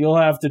moldy. You'll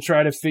have to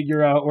try to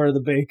figure out where the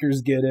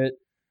bakers get it.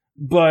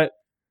 But,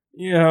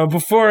 you know,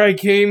 before I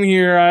came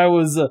here, I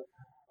was a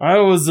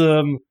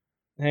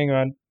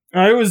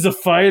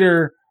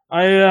fighter.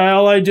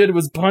 All I did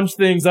was punch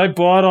things. I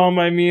bought all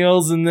my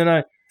meals, and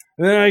then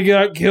Then I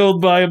got killed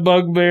by a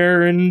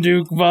bugbear in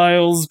Duke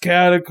Vile's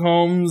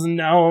catacombs, and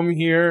now I'm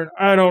here.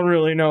 I don't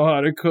really know how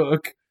to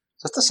cook.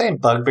 Is that the same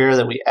bugbear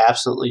that we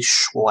absolutely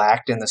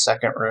schwacked in the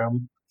second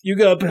room? You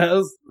got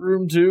past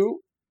room 2?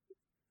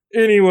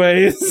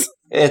 Anyways.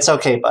 It's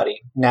okay,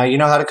 buddy. Now you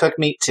know how to cook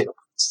meat, too.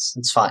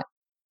 It's fine.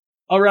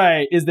 All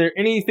right. Is there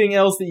anything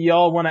else that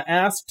y'all want to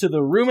ask to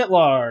the room at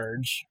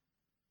large?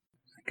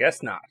 I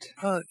guess not.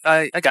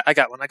 I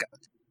got one.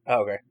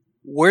 Oh, okay.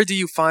 Where do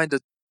you find the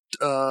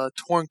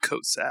torn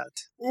coats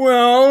at?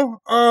 Well,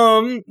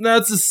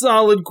 that's a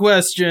solid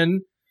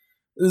question.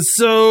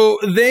 So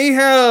they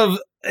have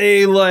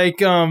a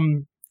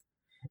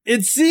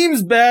it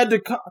seems bad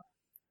to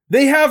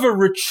they have a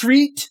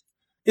retreat.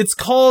 It's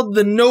called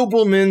the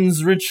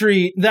Nobleman's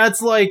Retreat.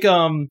 That's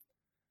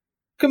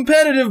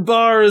competitive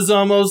bar is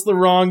almost the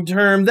wrong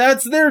term.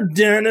 That's their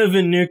den of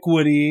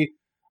iniquity,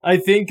 I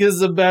think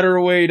is a better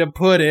way to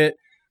put it.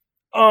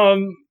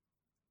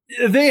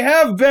 They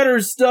have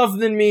better stuff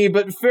than me,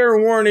 but fair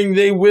warning,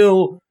 they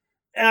will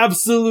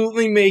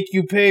absolutely make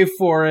you pay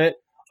for it.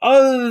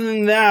 Other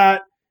than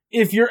that,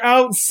 if you're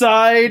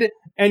outside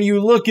and you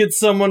look at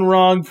someone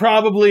wrong,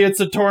 probably it's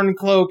a torn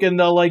cloak and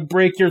they'll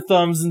break your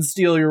thumbs and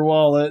steal your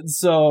wallet.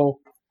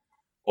 So,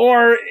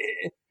 or,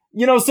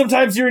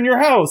 sometimes you're in your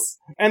house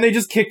and they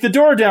just kick the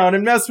door down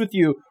and mess with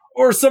you.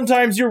 Or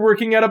sometimes you're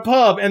working at a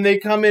pub and they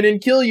come in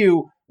and kill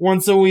you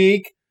once a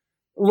week.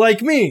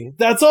 Like me.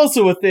 That's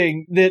also a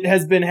thing that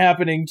has been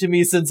happening to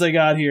me since I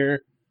got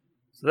here.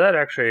 So that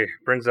actually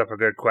brings up a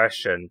good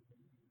question.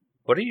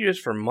 What do you use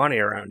for money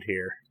around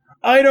here?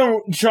 I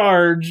don't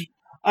charge.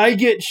 I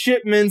get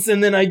shipments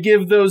and then I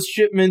give those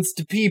shipments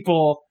to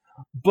people.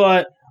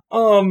 But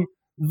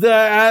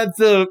at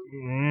the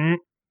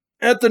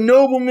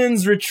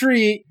Nobleman's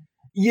Retreat,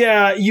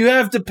 yeah, you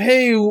have to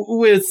pay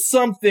with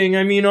something.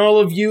 I mean, all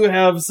of you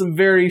have some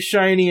very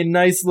shiny and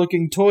nice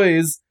looking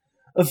toys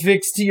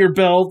affixed to your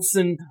belts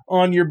and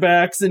on your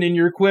backs and in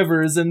your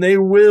quivers, and they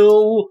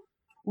will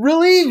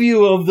relieve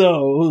you of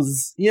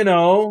those, They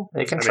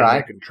can try.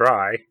 They can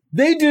try.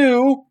 They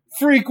do,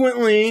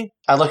 frequently.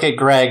 I look at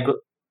Greg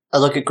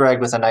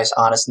with a nice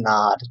honest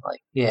nod.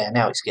 Yeah,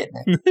 now he's getting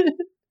it.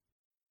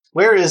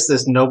 Where is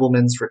this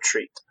Nobleman's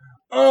Retreat?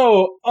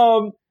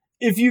 Oh,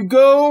 if you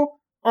go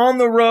on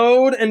the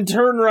road and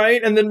turn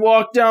right and then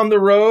walk down the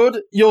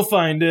road, you'll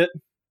find it.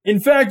 In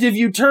fact, if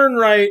you turn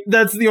right,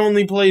 that's the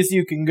only place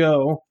you can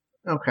go.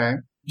 Okay.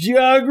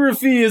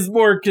 Geography is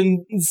more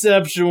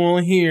conceptual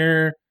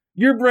here.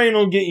 Your brain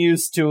will get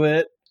used to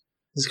it.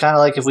 It's kind of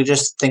like if we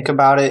just think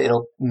about it,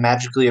 it'll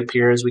magically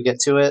appear as we get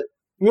to it.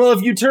 Well,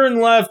 if you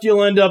turn left,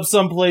 you'll end up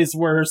someplace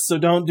worse, so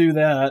don't do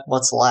that.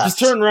 What's left? Just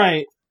turn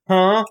right.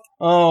 Huh?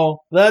 Oh,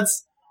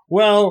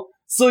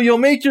 so you'll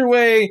make your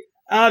way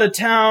out of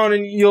town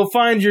and you'll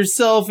find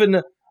yourself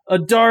in a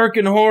dark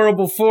and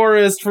horrible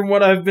forest from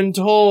what I've been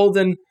told,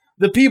 and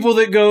the people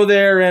that go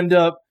there end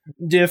up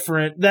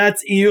different.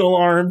 That's eel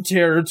arm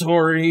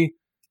territory.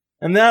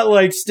 And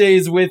that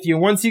stays with you.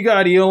 Once you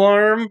got eel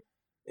arm,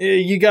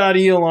 you got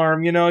eel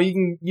arm, you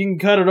can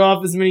cut it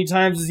off as many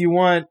times as you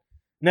want.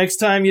 Next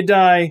time you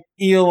die,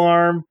 eel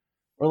arm,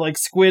 or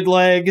squid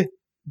leg,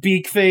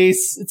 beak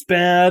face, it's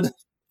bad.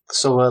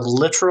 So a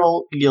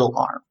literal eel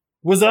arm.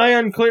 Was I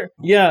unclear?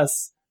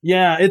 Yes.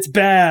 Yeah, it's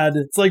bad.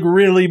 It's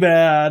really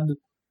bad.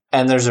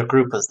 And there's a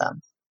group of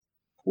them.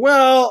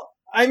 Well,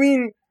 I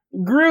mean,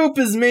 group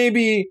is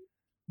maybe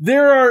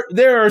there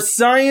are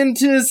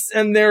scientists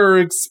and there are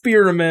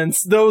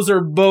experiments. Those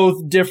are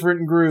both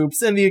different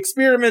groups, and the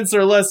experiments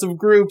are less of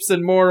groups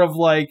and more of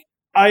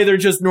either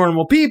just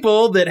normal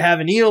people that have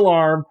an eel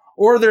arm,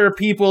 or there are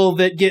people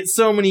that get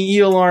so many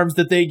eel arms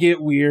that they get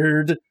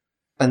weird.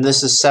 And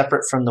this is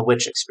separate from the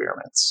witch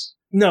experiments.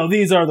 No,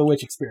 these are the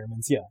witch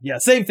experiments. Yeah,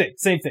 same thing.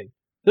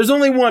 There's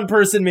only one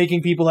person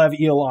making people have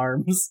eel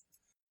arms.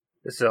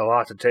 This is a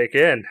lot to take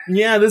in.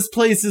 Yeah, this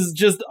place is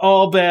just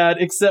all bad,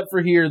 except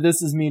for here.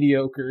 This is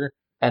mediocre.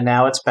 And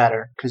now it's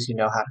better, because you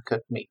know how to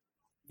cook meat.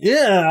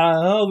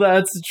 Yeah,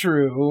 that's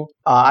true.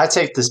 I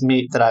take this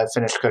meat that I've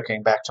finished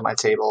cooking back to my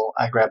table.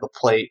 I grab a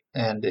plate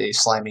and a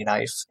slimy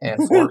knife and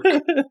fork.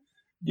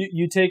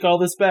 You take all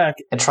this back.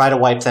 And try to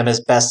wipe them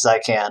as best as I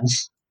can.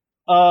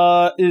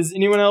 Is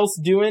anyone else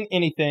doing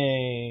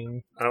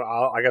anything?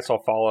 I guess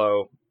I'll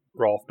follow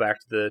Rolf back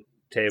to the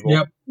table.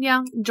 Yep.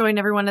 Yeah, join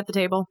everyone at the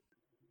table.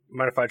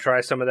 Mind if I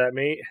try some of that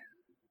meat?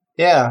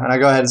 Yeah, and I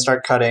go ahead and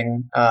start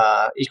cutting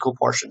equal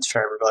portions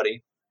for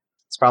everybody.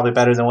 It's probably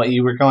better than what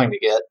you were going to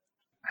get.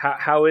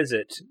 How is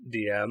it,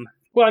 DM?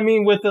 Well, I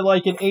mean, with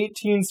an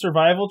 18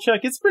 survival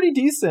check, it's pretty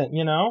decent,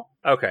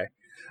 Okay.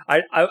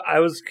 I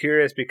was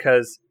curious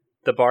because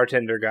the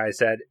bartender guy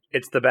said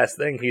it's the best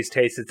thing he's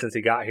tasted since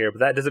he got here, but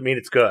that doesn't mean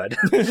it's good.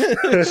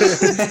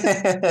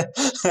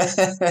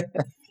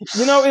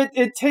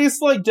 It tastes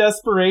like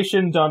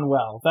desperation done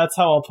well. That's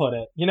how I'll put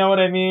it. You know what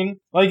I mean?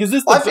 Is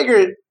this I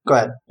figured... Go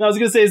ahead. I was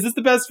going to say, is this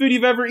the best food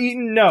you've ever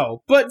eaten?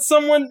 No. But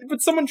someone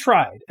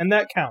tried, and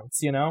that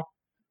counts,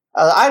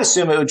 I'd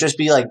assume it would just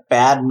be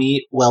bad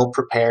meat, well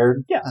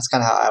prepared. Yeah. That's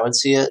kind of how I would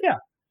see it. Yeah.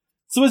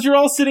 So as you're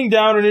all sitting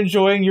down and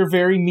enjoying your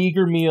very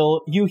meager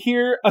meal, you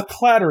hear a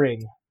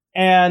clattering,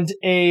 and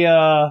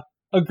a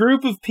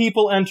group of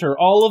people enter,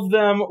 all of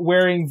them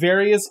wearing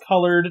various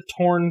colored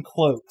torn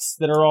cloaks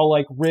that are all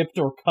like ripped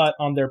or cut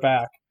on their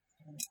back.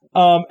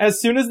 As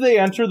soon as they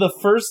enter, the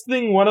first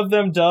thing one of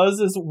them does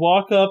is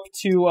walk up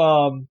to,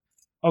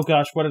 oh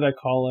gosh, what did I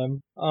call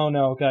him? Oh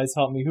no, guys,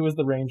 help me. Who was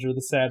the ranger,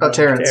 the sad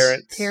ranger?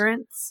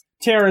 Terrence.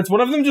 Terrence.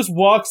 One of them just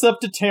walks up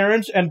to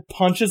Terrence and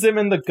punches him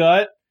in the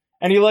gut,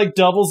 and he like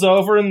doubles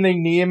over and they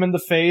knee him in the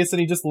face, and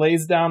he just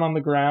lays down on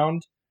the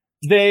ground.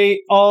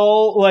 They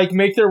all like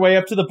make their way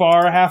up to the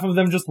bar. Half of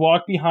them just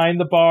walk behind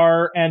the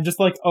bar and just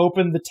like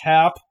open the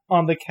tap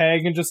on the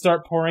keg and just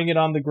start pouring it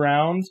on the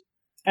ground.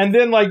 And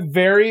then, like,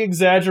 very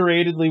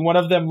exaggeratedly, one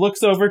of them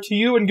looks over to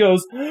you and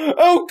goes,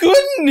 "Oh,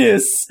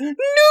 goodness! New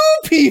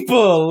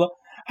people!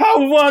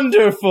 How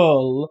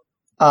wonderful!"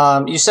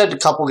 You said a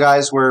couple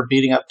guys were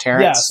beating up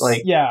Terrence,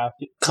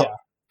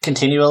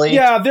 continually?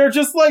 Yeah, they're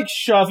just, like,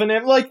 shoving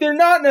him. Like, they're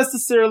not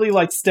necessarily,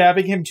 like,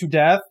 stabbing him to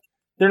death.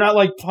 They're not,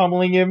 like,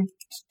 pummeling him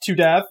to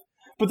death.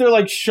 But they're,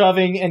 like,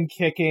 shoving and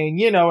kicking.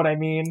 You know what I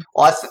mean?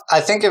 Well, I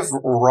think if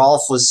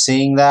Rolf was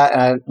seeing that,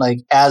 and like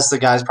as the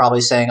guy's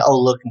probably saying, "Oh,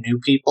 look, new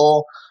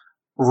people,"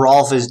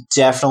 Rolf is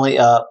definitely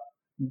up,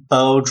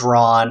 bow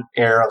drawn,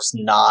 arrows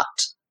not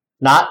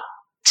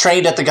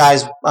trained at the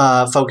guys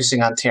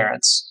focusing on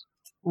Terrence.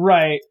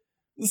 Right.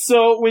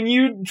 So when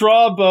you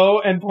draw a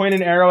bow and point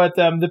an arrow at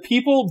them, the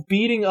people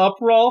beating up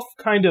Rolf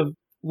kind of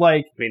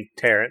like... I mean,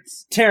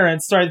 Terrence.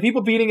 Sorry, the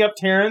people beating up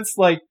Terrence,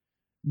 like,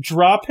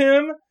 drop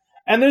him.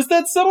 And there's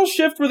that subtle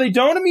shift where they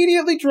don't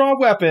immediately draw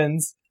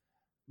weapons,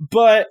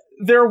 but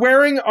they're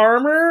wearing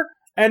armor,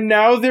 and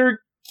now they're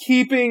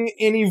keeping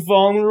any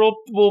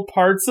vulnerable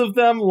parts of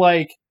them,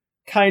 like,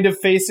 kind of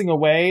facing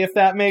away, if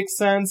that makes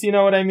sense, you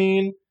know what I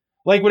mean?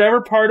 Like,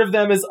 whatever part of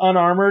them is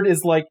unarmored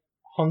is, like,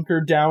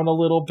 hunkered down a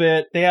little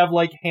bit. They have,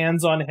 like,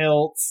 hands on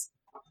hilts.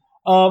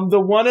 The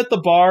one at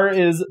the bar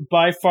is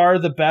by far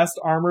the best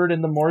armored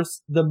and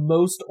the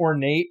most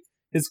ornate.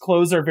 His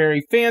clothes are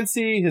very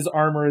fancy. His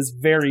armor is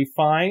very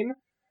fine.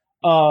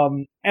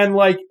 And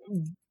like,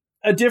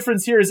 a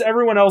difference here is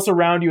everyone else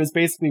around you is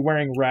basically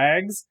wearing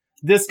rags.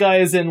 This guy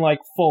is in like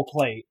full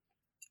plate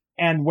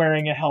and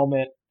wearing a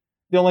helmet.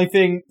 The only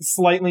thing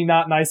slightly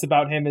not nice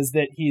about him is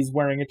that he's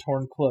wearing a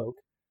torn cloak.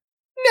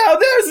 Now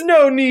there's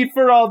no need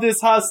for all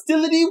this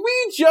hostility.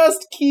 We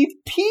just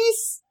keep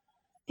peace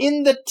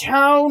in the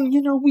town.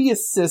 You know, we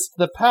assist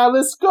the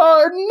palace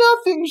guard.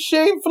 Nothing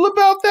shameful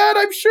about that.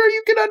 I'm sure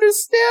you can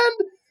understand.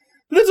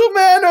 Little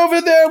man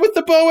over there with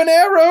the bow and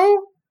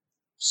arrow.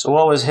 So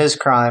what was his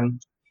crime?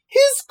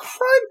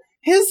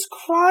 His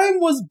crime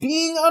was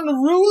being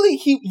unruly.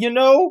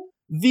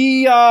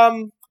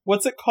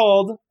 What's it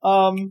called?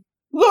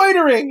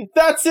 Loitering.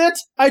 That's it.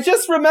 I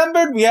just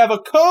remembered we have a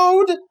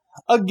code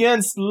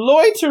against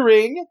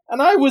loitering,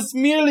 and I was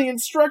merely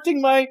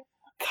instructing my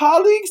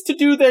colleagues to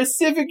do their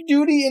civic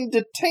duty in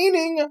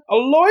detaining a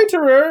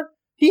loiterer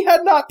he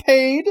had not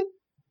paid.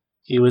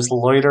 He was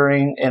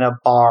loitering in a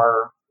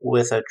bar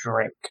with a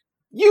drink.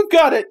 You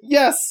got it.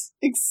 Yes,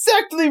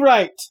 exactly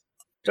right.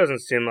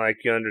 Doesn't seem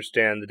like you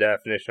understand the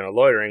definition of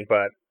loitering,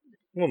 but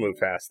we'll move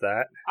past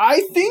that.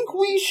 I think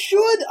we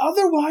should,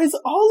 otherwise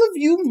all of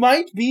you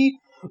might be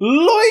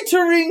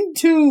loitering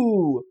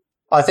too.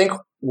 I think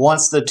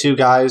once the two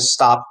guys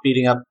stopped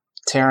beating up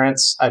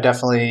Terrence, I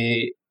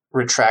definitely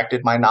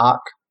retracted my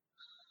knock,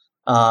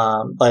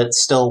 but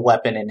still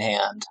weapon in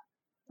hand,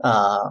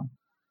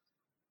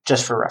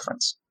 just for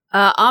reference.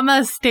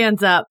 Amma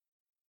stands up.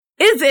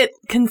 Is it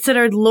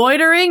considered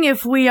loitering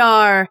if we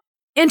are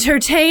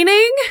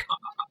entertaining?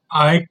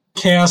 I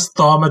cast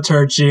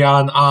thaumaturgy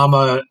on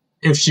Amma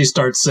if she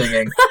starts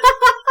singing.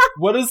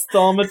 What does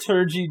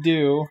thaumaturgy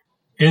do?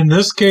 In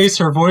this case,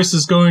 her voice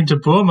is going to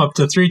boom up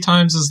to 3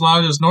 times as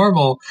loud as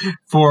normal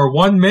for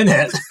 1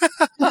 minute.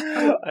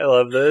 I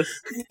love this.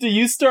 Do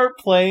you start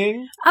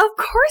playing? Of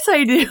course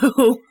I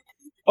do.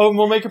 Oh,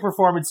 we'll make a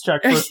performance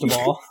check first of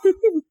all.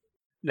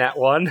 Nat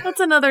 1. That's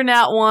another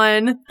nat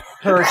 1.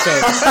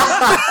 Perfect.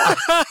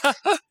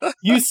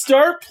 You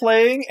start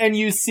playing and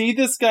you see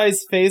this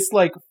guy's face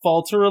like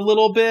falter a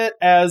little bit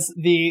as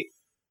the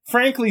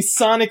frankly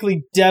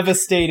sonically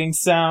devastating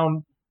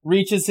sound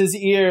reaches his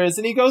ears,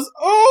 and he goes,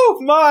 "Oh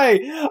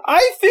my,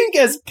 I think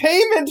as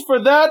payment for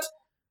that,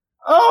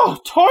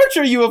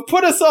 torture you have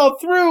put us all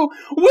through,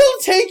 we'll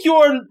take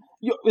your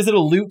is it a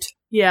loot?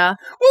 Yeah.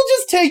 We'll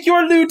just take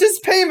your loot as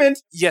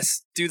payment.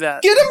 Yes, do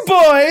that. Get him,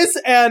 boys!"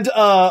 And,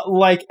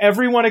 like,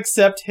 everyone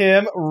except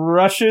him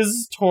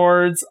rushes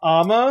towards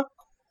Amma.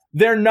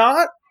 They're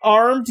not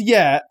armed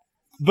yet,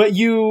 but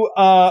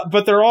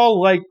but they're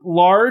all, like,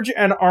 large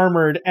and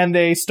armored, and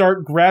they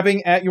start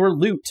grabbing at your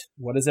loot.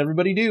 What does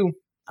everybody do?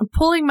 I'm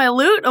pulling my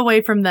loot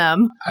away from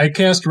them. I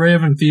cast Ray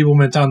of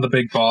Enfeeblement on the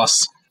big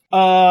boss.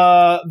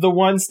 The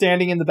one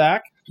standing in the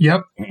back?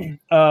 Yep.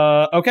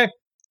 Okay.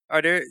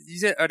 Are there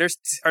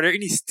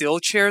any steel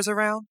chairs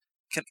around?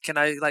 Can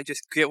I like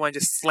just get one and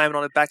just slam it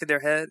on the back of their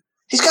head?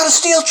 He's got a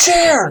steel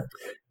chair!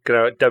 Can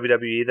I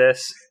WWE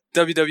this?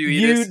 WWE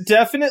You this?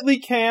 definitely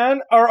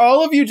can. Are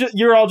all of you?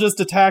 You're all just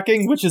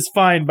attacking, which is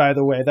fine, by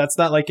the way. That's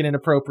not like an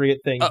inappropriate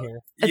thing here.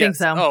 I think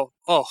so.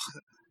 Oh,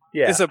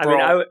 Yeah, It's a I mean,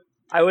 brawl.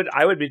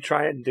 I would be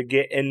trying to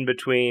get in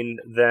between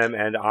them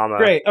and Amma.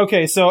 Great.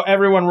 Okay, so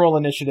everyone roll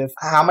initiative.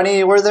 How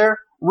many were there?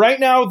 Right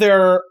now,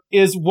 there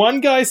is one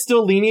guy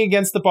still leaning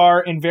against the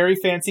bar in very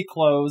fancy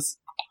clothes.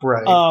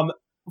 Right.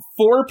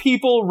 4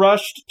 people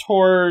rushed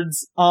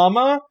towards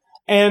Amma,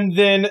 and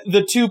then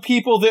the 2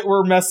 people that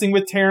were messing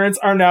with Terrence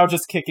are now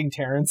just kicking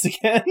Terrence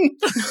again.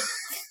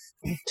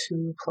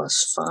 2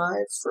 plus 5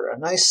 for a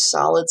nice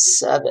solid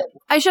 7.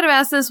 I should have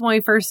asked this when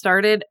we first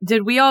started.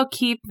 Did we all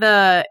keep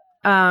the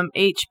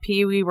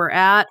HP we were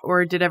at,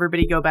 or did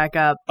everybody go back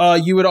up?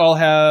 You would all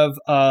have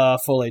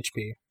full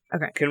HP.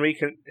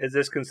 Is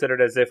this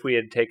considered as if we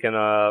had taken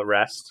a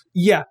rest?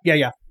 Yeah.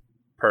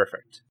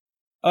 Perfect.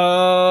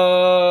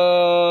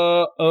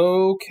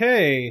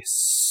 Okay.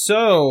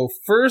 So,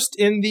 first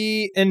in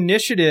the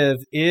initiative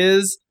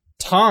is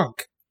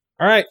Tonk.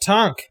 All right,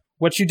 Tonk,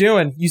 what you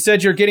doing? You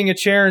said you're getting a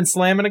chair and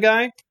slamming a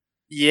guy?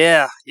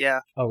 yeah.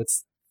 Oh,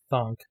 it's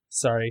Thonk.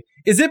 Sorry.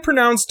 Is it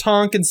pronounced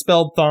Tonk and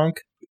spelled Thonk?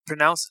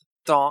 Pronounce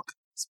donk.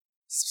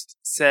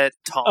 Said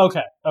tonk.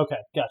 Okay,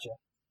 gotcha.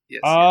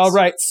 Yes, All yes.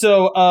 right,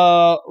 so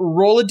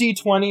roll a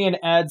d20 and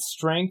add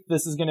strength.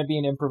 This is going to be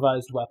an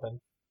improvised weapon.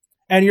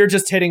 And you're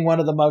just hitting one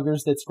of the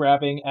muggers that's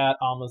grabbing at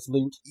Amma's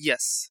loot.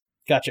 Yes.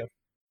 Gotcha.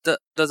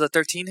 Does a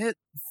 13 hit?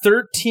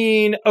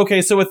 13.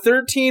 Okay, so with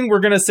 13, we're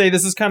going to say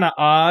this is kind of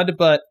odd,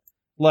 but,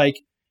 like,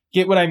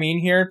 get what I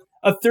mean here?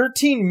 A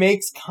 13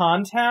 makes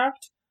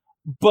contact,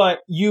 but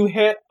you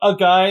hit a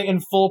guy in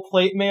full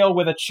plate mail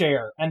with a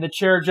chair, and the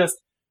chair just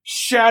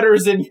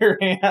shatters in your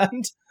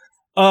hand.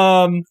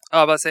 I was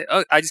about to say,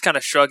 I just kind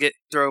of shrug it,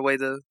 throw away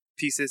the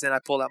pieces, and I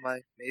pull out my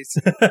mace.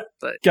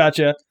 But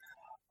Gotcha.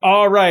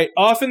 All right.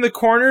 Off in the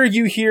corner,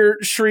 you hear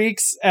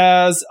shrieks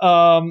as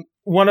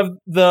one of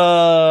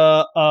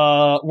the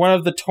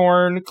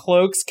torn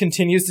cloaks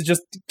continues to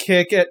just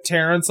kick at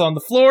Terrence on the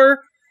floor,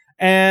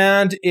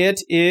 and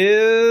it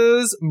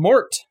is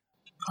Mort.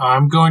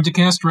 I'm going to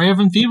cast Ray of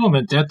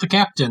Enfeeblement at the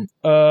captain.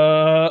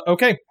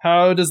 Okay.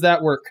 How does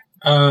that work?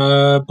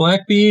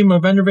 Black beam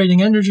of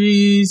enervating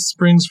energy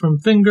springs from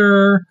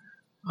finger.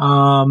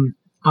 On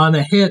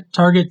a hit,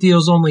 target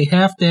deals only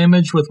half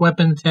damage with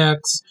weapon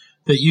attacks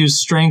that use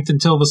strength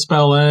until the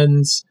spell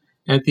ends.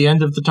 At the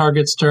end of the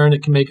target's turn,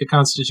 it can make a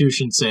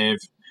Constitution save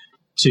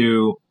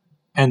to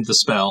end the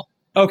spell.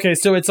 Okay,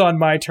 so it's on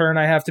my turn.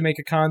 I have to make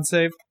a con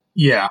save?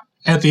 Yeah,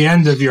 at the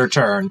end of your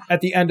turn.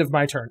 At the end of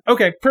my turn.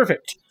 Okay,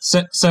 perfect.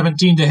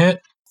 17 to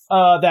hit.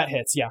 That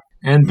hits, yeah.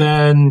 And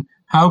then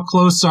how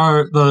close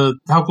are the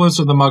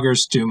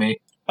muggers to me?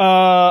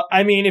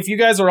 I mean, if you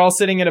guys are all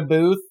sitting in a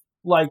booth,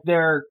 like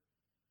they're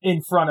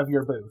in front of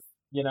your booth,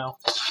 you know?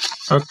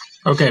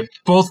 Okay,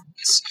 both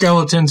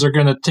skeletons are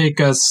going to take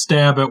a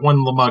stab at one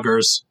of the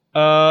muggers.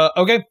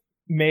 Okay.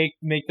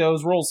 Make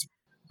those rolls.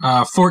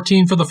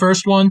 14 for the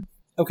first one.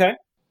 Okay.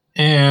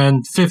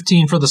 And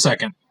 15 for the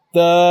second.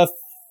 The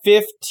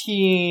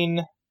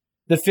 15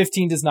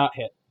 does not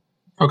hit.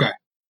 Okay.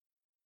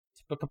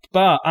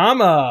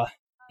 Amma.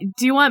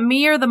 Do you want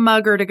me or the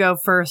mugger to go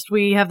first?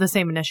 We have the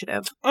same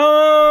initiative.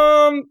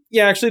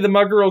 Yeah, actually the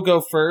mugger will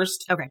go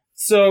first. Okay.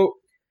 So,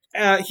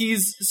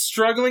 he's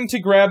struggling to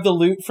grab the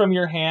loot from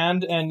your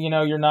hand, and, you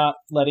know, you're not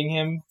letting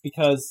him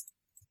because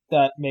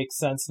that makes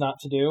sense not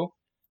to do.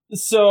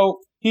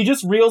 So, he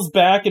just reels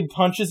back and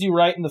punches you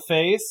right in the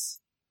face.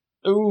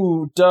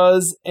 Ooh,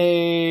 does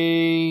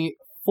a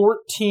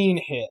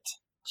 14 hit.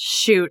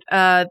 Shoot,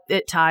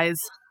 it ties.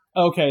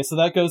 Okay, so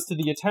that goes to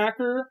the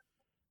attacker.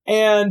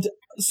 And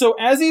so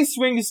as he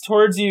swings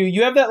towards you,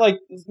 you have that, like,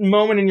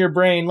 moment in your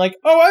brain, like,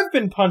 oh, I've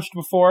been punched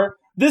before.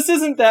 This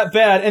isn't that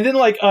bad. And then,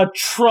 like, a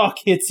truck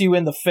hits you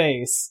in the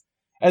face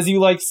as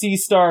you, like, see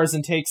stars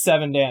and take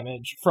 7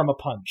 damage from a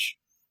punch.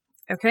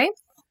 Okay.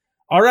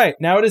 All right,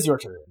 now it is your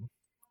turn.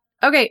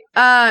 Okay,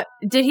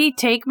 did he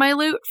take my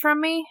loot from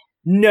me?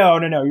 No,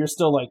 you're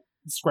still, like,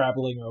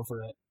 scrabbling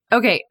over it.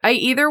 Okay, I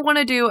either want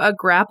to do a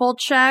grapple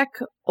check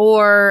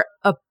or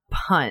a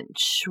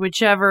punch,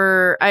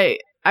 whichever.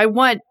 I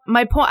want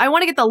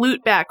to get the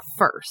loot back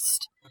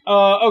first.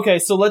 Okay,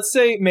 so let's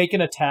say make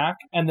an attack,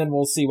 and then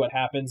we'll see what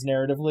happens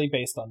narratively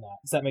based on that.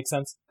 Does that make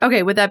sense?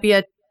 Okay, would that be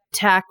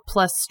attack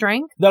plus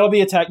strength? That'll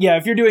be attack. Yeah,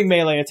 if you're doing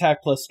melee,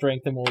 attack plus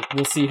strength, then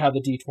we'll see how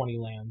the d20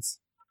 lands.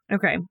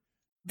 Okay,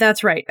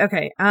 that's right.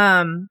 Okay,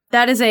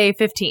 that is a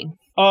 15.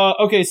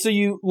 Okay, so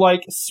you,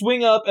 like,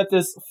 swing up at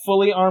this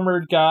fully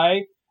armored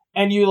guy,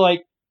 and you,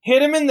 like,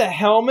 hit him in the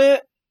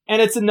helmet,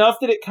 and it's enough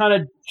that it kind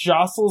of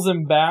jostles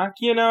him back,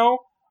 you know?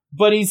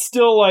 But he's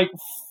still, like,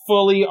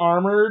 fully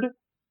armored,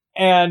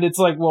 and it's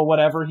like, well,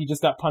 whatever, he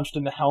just got punched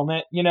in the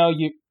helmet, you know?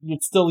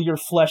 It's still your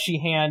fleshy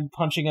hand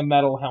punching a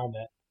metal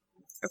helmet.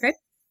 Okay.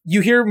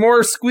 You hear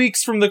more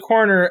squeaks from the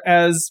corner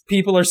as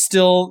people are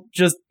still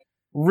just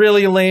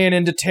really laying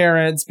into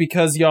Terrence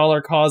because y'all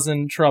are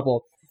causing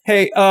trouble.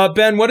 Hey,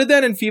 Ben, what did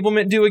that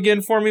enfeeblement do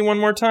again for me one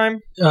more time?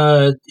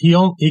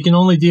 He can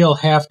only deal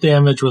half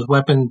damage with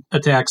weapon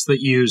attacks that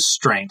use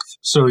strength,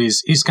 so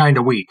he's kind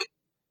of weak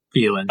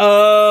feeling.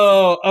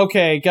 Oh,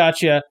 okay,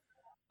 gotcha.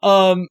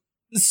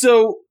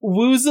 So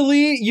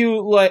woozily, you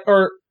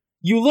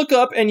look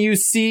up and you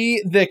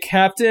see the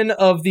captain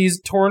of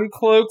these torn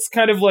cloaks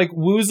kind of like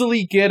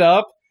woozily get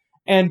up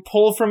and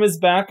pull from his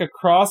back a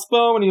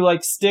crossbow, and he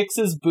like sticks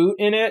his boot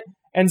in it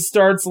and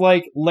starts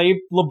like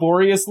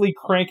laboriously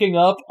cranking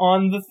up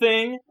on the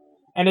thing,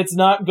 and it's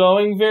not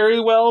going very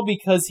well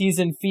because he's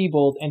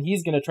enfeebled, and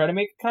he's gonna try to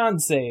make a con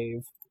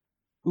save.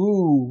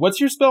 Ooh, what's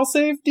your spell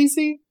save,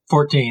 DC?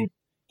 14.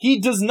 He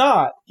does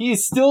not. He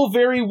is still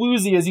very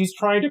woozy as he's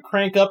trying to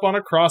crank up on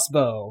a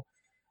crossbow.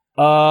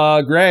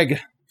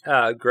 Greg.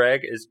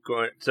 Greg is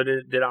going... So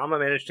did Amma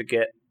manage to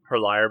get her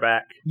lyre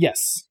back?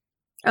 Yes.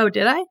 Oh,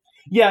 did I?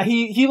 Yeah,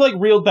 he like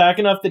reeled back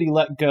enough that he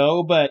let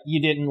go, but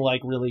you didn't like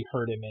really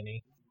hurt him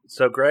any.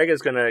 So Greg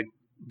is going to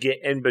get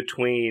in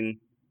between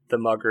the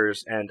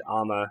muggers and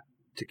Amma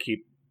to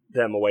keep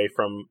them away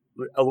from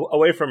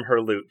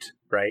her loot,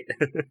 right?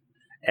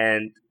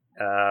 And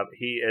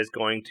he is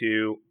going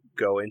to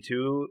go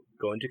into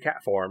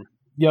cat form.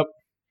 Yep.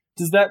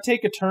 Does that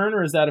take a turn,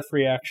 or is that a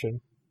free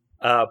action?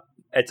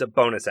 It's a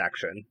bonus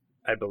action,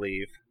 I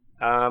believe.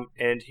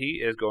 And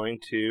he is going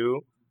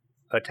to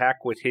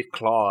attack with his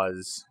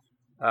claws.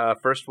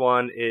 First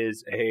one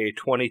is a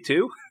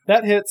 22.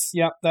 That hits.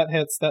 Yep, that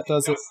hits. That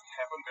does it.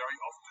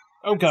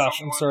 Oh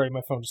gosh, I'm sorry.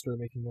 My phone just started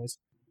making noise.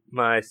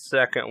 My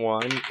second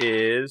one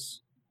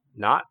is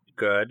not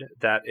good.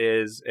 That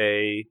is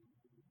a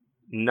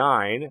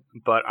 9,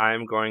 but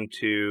I'm going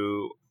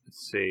to...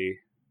 Let's see.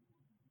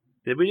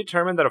 Did we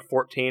determine that a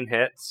 14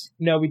 hits?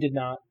 No, we did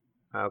not.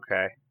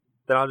 Okay.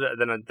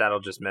 Then that'll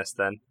just miss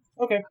then.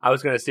 Okay. I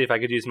was going to see if I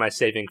could use my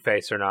saving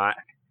face or not,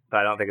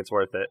 but I don't think it's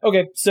worth it.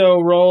 Okay, so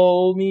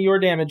roll me your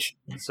damage.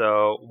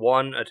 So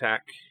 1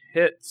 attack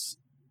hits.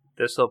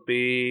 This will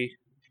be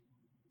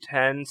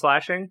 10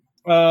 slashing.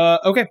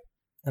 Okay.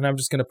 And I'm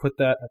just going to put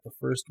that at the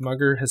first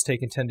mugger has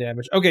taken 10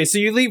 damage. Okay, so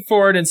you leap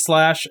forward and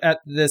slash at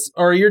this,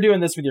 or you're doing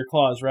this with your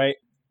claws, right?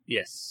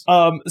 Yes.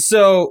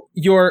 So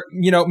your,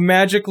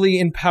 magically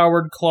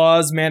empowered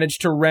claws manage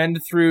to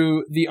rend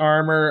through the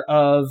armor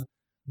of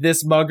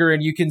this mugger,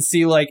 and you can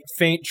see, like,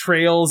 faint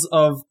trails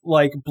of,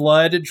 like,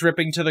 blood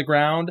dripping to the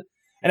ground.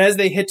 And as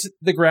they hit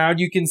the ground,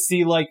 you can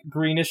see, like,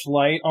 greenish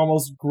light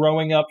almost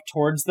growing up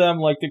towards them,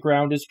 like the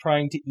ground is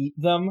trying to eat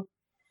them.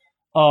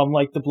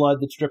 Like the blood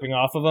that's dripping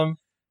off of them.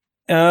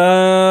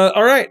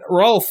 All right,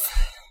 Rolf.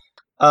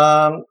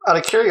 Out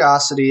of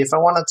curiosity, if I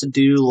wanted to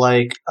do,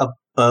 like, a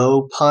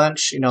bow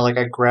punch, like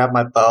I grab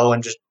my bow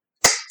and just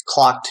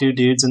clock 2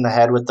 dudes in the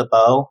head with the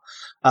bow,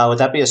 would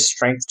that be a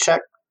strength check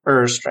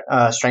or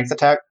strength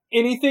attack?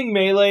 Anything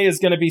melee is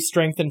going to be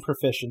strength and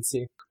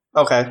proficiency.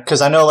 Okay,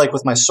 because I know, like,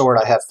 with my sword,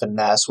 I have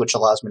finesse, which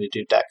allows me to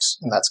do dex,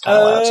 and that's kind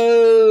of why.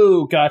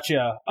 Oh,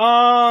 gotcha.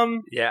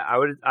 Yeah,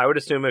 I would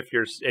assume if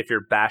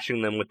you're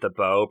bashing them with the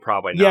bow,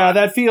 probably not. Yeah,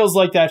 that feels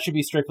like that should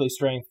be strictly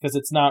strength because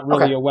it's not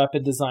really a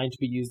weapon designed to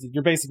be used.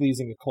 You're basically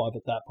using a club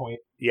at that point.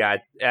 Yeah,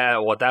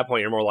 well, at that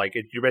point, you're more like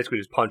you're basically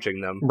just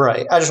punching them.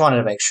 Right. I just wanted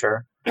to make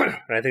sure. And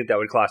I think that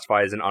would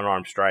classify as an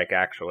unarmed strike.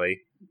 Actually,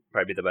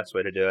 probably be the best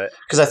way to do it.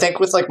 Because I think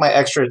with, like, my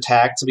extra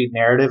attack to be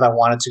narrative, I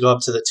wanted to go up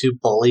to the 2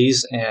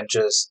 bullies and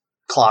just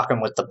clock them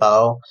with the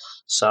bow.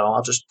 So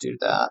I'll just do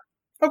that.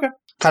 Okay.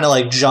 Kind of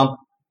like jump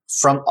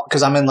from,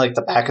 because I'm in, like,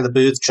 the back of the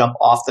booth, jump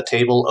off the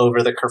table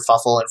over the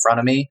kerfuffle in front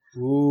of me.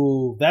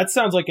 Ooh, that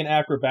sounds like an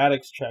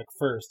acrobatics check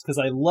first, because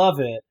I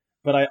love it,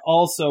 but I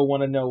also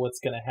want to know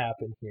what's going to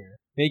happen here.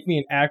 Make me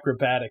an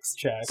acrobatics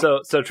check.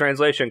 So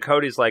translation,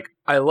 Cody's like,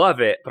 I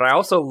love it, but I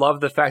also love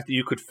the fact that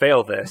you could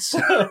fail this.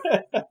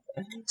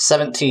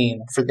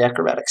 17 for the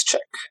acrobatics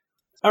check.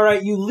 All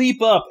right, you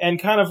leap up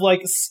and kind of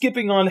like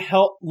skipping on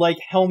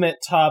helmet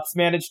tops,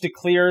 manage to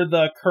clear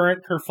the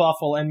current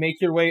kerfuffle and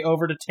make your way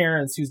over to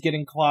Terrence, who's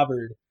getting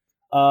clobbered.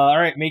 All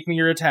right, make me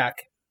your attack.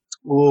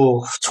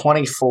 Ooh,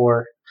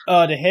 24.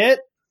 To hit?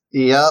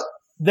 Yep.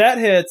 That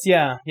hits,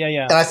 yeah.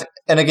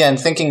 And again,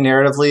 thinking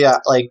narratively,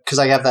 because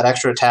I have that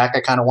extra attack,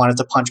 I kind of wanted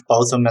to punch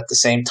both of them at the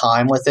same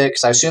time with it,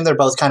 because I assume they're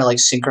both kind of like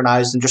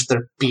synchronized in just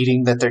their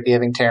beating that they're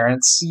giving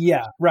Terrence.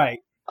 Yeah, right.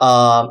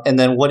 And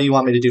then what do you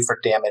want me to do for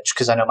damage?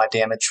 Because I know my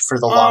damage for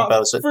the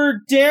longbows.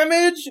 For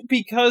damage,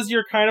 because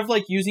you're kind of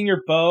like using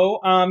your bow,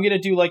 I'm going to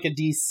do like a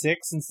D6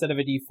 instead of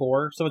a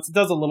D4. So it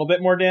does a little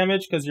bit more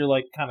damage because you're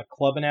like kind of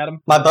clubbing at them.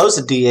 My bow's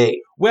a D8.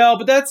 Well,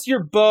 but that's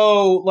your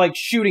bow like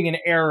shooting an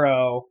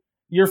arrow.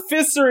 Your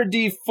fists are a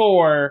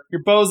D4.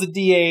 Your bow's a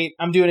D8.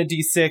 I'm doing a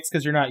D6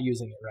 because you're not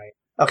using it right.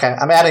 Okay,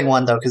 I'm adding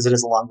 1 though because it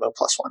is a longbow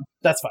plus 1.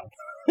 That's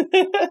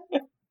fine.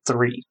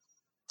 3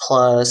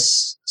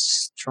 plus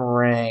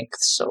strength,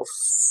 so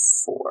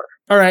 4.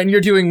 All right, and you're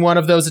doing one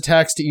of those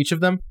attacks to each of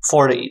them?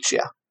 4 to each,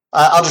 yeah.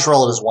 I'll just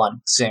roll it as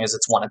 1, seeing as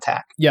it's 1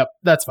 attack. Yep,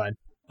 that's fine.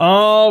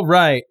 All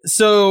right,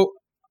 so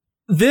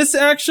this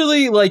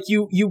actually, like,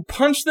 you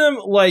punch them,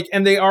 like,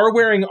 and they are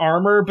wearing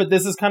armor, but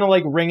this is kind of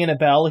like ringing a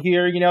bell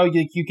here,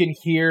 you can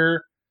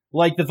hear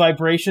like the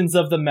vibrations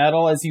of the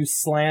metal as you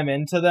slam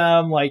into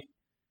them. Like,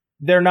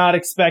 they're not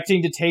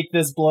expecting to take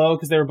this blow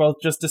because they were both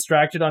just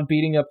distracted on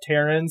beating up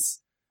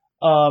Terrence.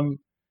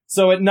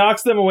 So it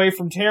knocks them away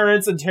from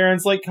Terrence, and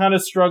Terrence, like, kind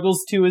of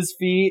struggles to his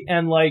feet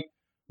and, like,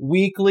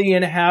 weakly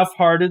and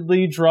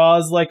half-heartedly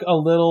draws, like, a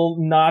little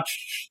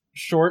notched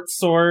short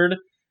sword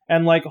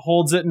and, like,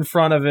 holds it in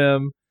front of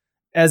him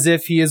as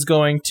if he is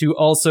going to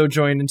also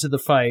join into the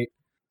fight.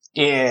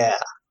 Yeah.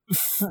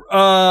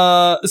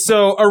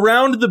 So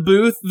around the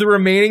booth, the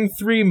remaining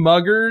 3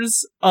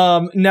 muggers,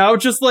 now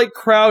just, like,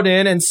 crowd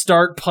in and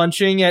start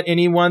punching at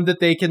anyone that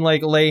they can,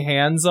 like, lay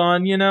hands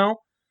on, you know?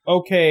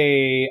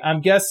 Okay,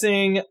 I'm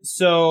guessing,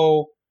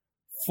 so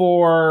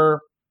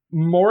for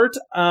Mort,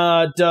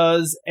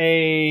 does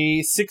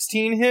a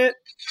 16 hit?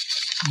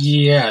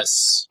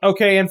 Yes.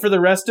 Okay, and for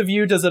the rest of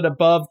you, does it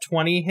above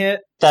 20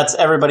 hit? That's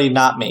everybody,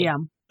 not me. Yeah.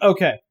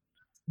 Okay.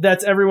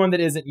 That's everyone that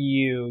isn't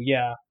you,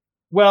 yeah.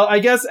 Well, I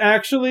guess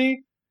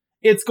actually,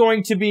 it's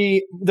going to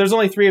be, there's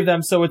only 3 of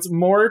them, so it's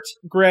Mort,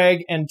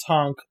 Greg, and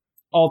Tonk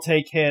all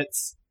take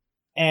hits.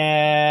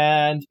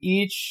 And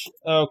each,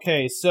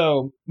 okay,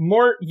 so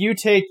Mort, you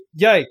take,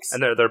 yikes.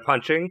 And they're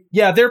punching?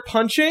 Yeah, they're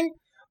punching,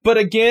 but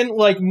again,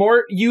 like,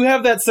 Mort, you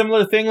have that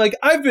similar thing, like,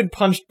 I've been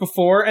punched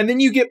before, and then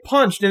you get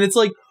punched, and it's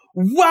like,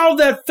 wow,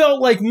 that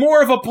felt like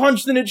more of a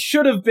punch than it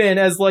should have been,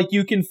 as, like,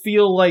 you can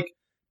feel, like,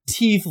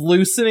 teeth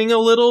loosening a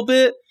little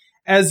bit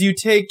as you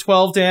take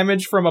 12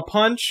 damage from a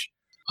punch.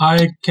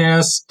 I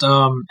cast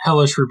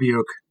Hellish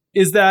Rebuke.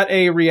 Is that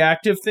a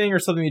reactive thing or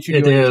something that you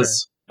do? It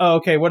is. Oh,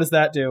 okay, what does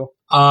that do?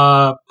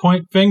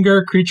 Point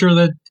finger, creature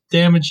that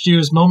damaged you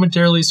is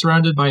momentarily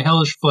surrounded by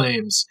hellish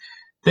flames.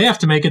 They have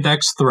to make a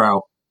dex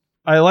throw.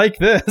 I like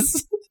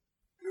this.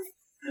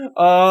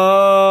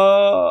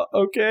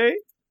 Okay.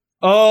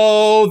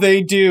 Oh,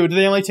 they do. Do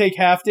they only take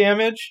half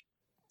damage?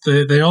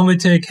 They only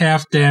take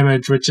half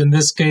damage, which in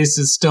this case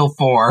is still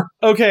 4.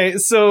 Okay,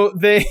 so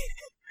they...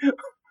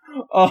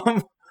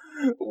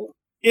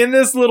 in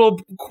this little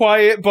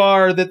quiet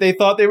bar that they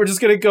thought they were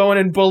just going to go in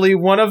and bully,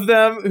 one of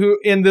them, who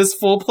in this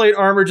full plate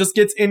armor, just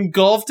gets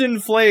engulfed in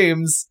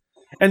flames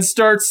and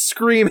starts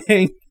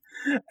screaming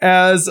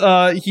as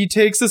he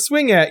takes a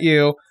swing at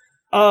you.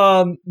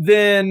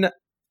 Then,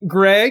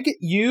 Greg,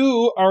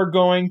 you are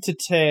going to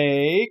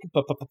take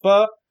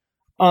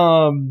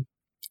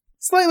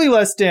slightly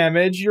less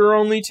damage. You're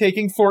only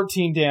taking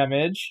 14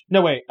 damage.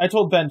 No, wait, I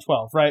told Ben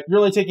 12, right? You're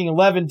only taking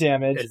 11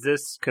 damage. Is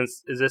this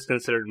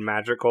considered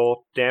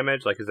magical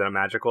damage? Like, is it a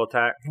magical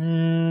attack?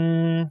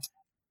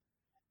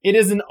 It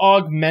is an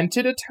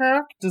augmented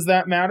attack. Does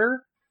that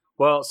matter?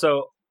 Well,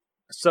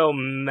 so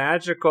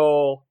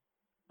magical,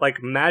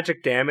 like,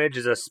 magic damage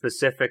is a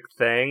specific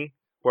thing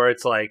where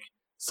it's like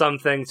some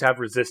things have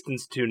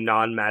resistance to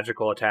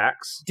non-magical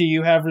attacks. Do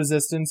you have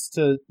resistance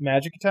to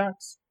magic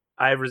attacks?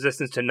 I have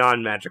resistance to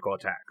non-magical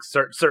attacks.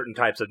 Certain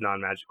types of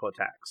non-magical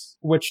attacks.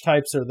 Which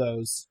types are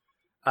those?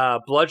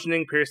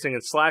 Bludgeoning, piercing,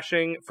 and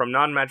slashing from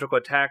non-magical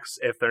attacks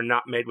if they're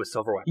not made with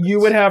silver weapons. You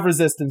would have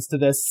resistance to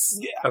this.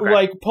 Okay.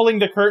 Like, pulling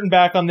the curtain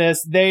back on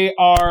this, they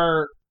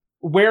are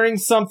wearing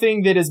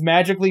something that is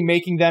magically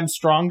making them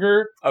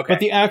stronger, okay.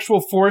 But the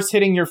actual force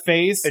hitting your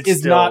face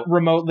is not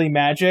remotely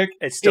magic.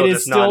 It's still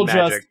just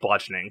non-magic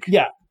bludgeoning.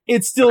 Yeah.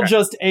 It's still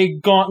just a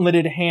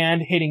gauntleted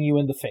hand hitting you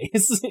in the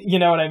face. You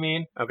know what I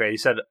mean? Okay, you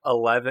said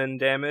 11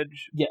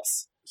 damage?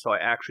 Yes. So I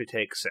actually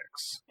take 6.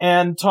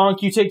 And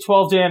Tonk, you take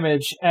 12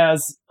 damage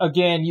as,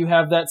 again, you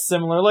have that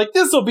similar, like,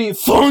 this'll be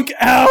thunk,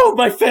 ow,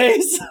 my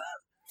face!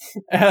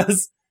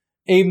 As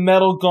a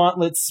metal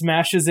gauntlet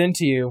smashes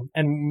into you.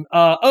 And,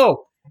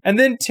 and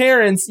then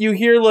Terrence, you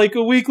hear, like,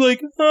 a weak,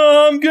 like,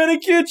 oh, I'm gonna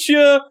get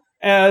you!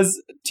 As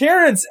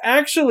Terrence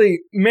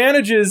actually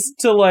manages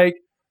to, like,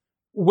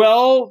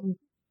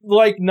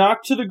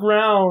 knocked to the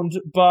ground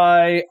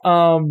by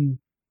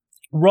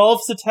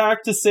Rolf's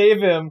attack to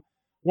save him.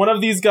 One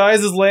of these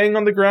guys is laying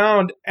on the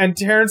ground, and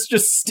Terrence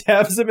just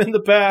stabs him in the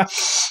back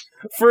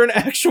for an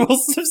actual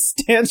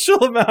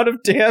substantial amount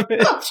of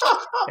damage.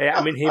 Yeah,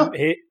 I mean,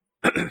 he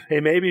he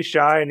may be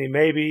shy, and he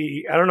may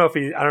be, I don't know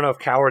if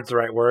coward's the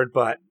right word,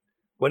 but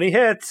when he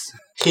hits,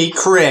 he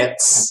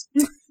crits.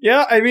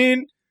 Yeah, I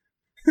mean,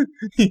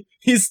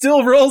 he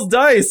still rolls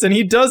dice, and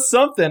he does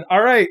something.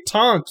 All right,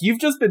 Tonk, you've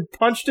just been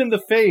punched in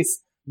the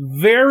face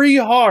very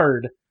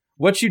hard.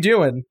 What you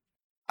doing?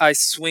 I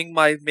swing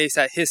my mace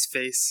at his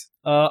face.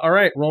 All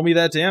right, roll me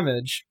that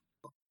damage.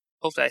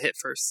 Hopefully I hit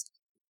first.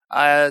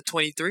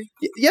 23.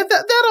 Yeah,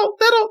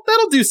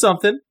 that'll do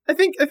something. I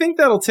think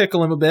that'll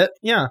tickle him a bit.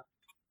 Yeah.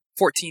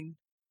 14.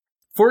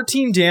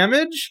 14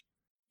 damage?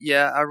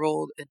 Yeah, I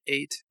rolled an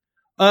 8.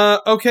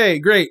 Okay,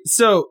 great.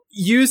 So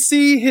you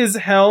see his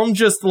helm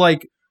just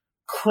like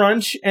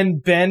crunch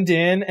and bend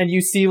in, and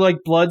you see like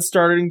blood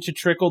starting to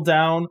trickle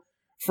down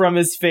from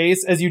his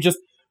face as you just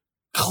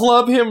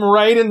club him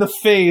right in the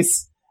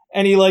face,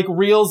 and he like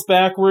reels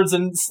backwards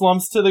and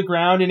slumps to the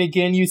ground, and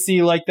again you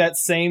see like that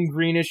same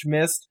greenish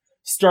mist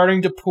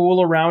starting to pool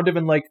around him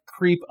and like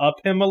creep up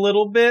him a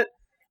little bit.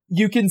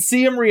 you can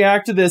see him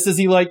react to this as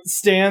he like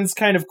stands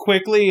kind of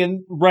quickly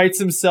and rights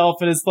himself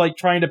and is like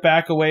trying to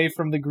back away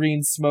from the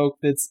green smoke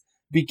that's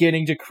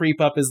beginning to creep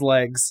up his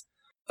legs.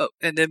 Oh,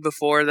 and then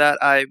before that,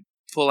 I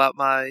pull out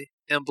my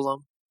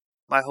emblem,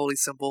 my holy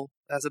symbol,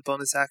 as a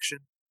bonus action,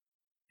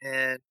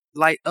 and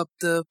light up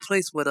the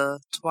place with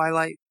a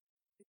twilight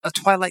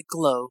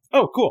glow.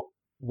 Oh, cool.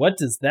 What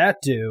does that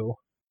do?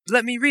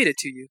 Let me read it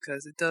to you,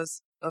 because it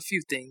does a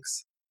few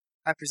things.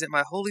 I present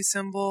my holy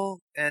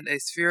symbol, and a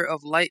sphere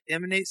of light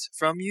emanates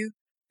from you.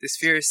 The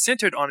sphere is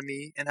centered on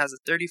me and has a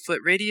 30-foot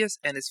radius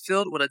and is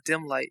filled with a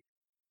dim light.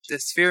 The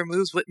sphere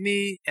moves with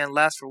me and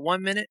lasts for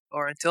 1 minute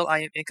or until I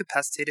am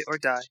incapacitated or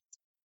die.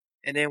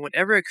 And then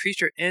whenever a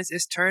creature ends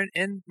its turn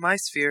in my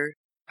sphere,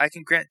 I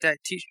can grant that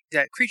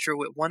creature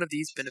with one of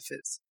these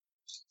benefits.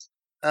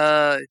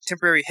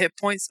 Temporary hit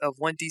points of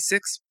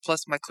 1d6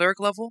 plus my cleric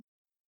level,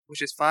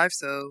 which is 5,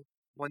 so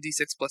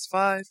 1d6 plus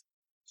 5.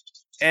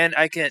 And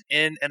I can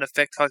end an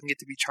effect causing it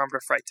to be charmed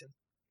or frightened.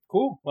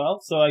 Cool. Well,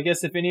 so I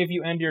guess if any of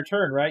you end your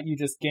turn, right, you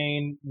just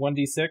gain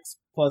 1d6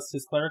 plus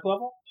his cleric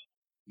level?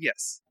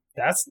 Yes.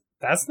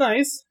 That's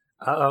nice.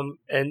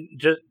 And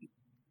just,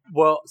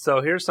 well,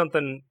 so here's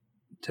something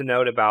to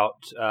note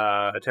about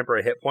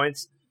temporary hit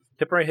points.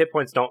 Temporary hit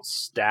points don't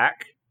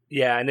stack.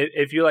 Yeah, and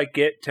if you like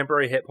get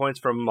temporary hit points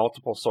from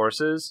multiple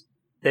sources,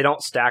 they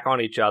don't stack on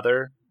each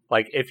other.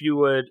 Like if you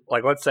would,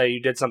 like let's say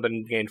you did something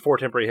and gained 4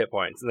 temporary hit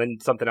points, and then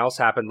something else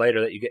happened later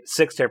that you get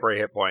 6 temporary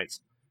hit points,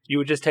 you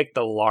would just take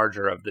the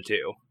larger of the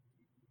two.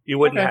 You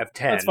wouldn't have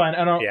 10. That's fine.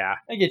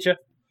 I get you.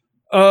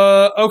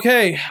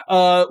 Okay.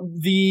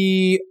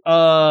 The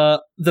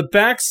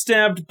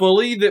backstabbed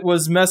bully that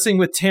was messing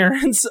with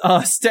Terrence,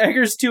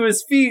 staggers to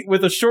his feet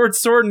with a short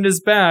sword in his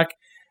back.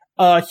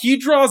 He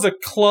draws a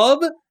club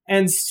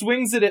and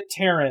swings it at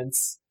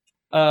Terrence.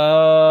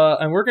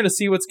 And we're gonna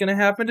see what's gonna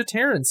happen to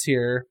Terrence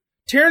here.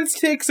 Terrence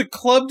takes a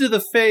club to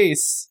the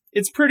face.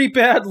 It's pretty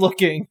bad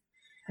looking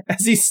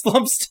as he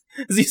slumps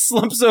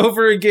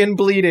over again,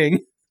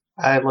 bleeding.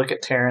 I look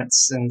at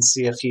Terrence and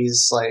see if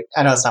he's like,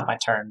 I know it's not my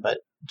turn, but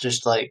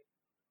just like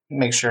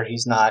make sure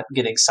he's not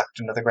getting sucked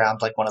into the ground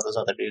like one of those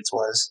other dudes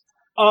was.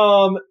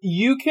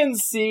 You can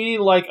see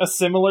like a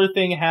similar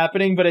thing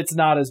happening, but it's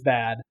not as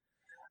bad.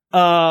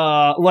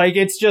 Like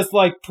it's just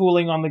like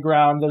pooling on the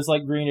ground. There's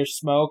like greenish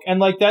smoke,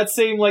 and like that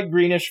same like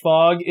greenish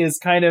fog is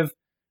kind of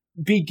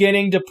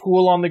beginning to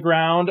pool on the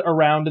ground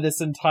around this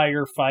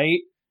entire fight.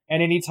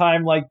 And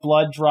anytime like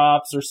blood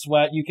drops or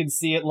sweat, you can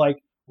see it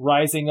like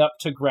rising up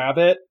to grab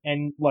it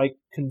and like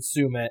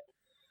consume it.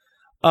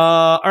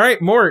 All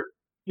right, Mort,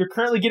 you're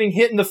currently getting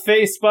hit in the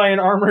face by an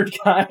armored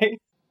guy.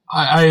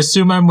 I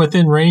assume I'm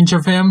within range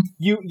of him.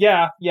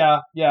 Yeah.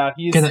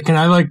 He's. Can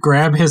I like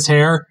grab his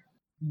hair?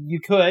 You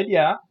could,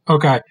 yeah.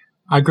 Okay,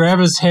 I grab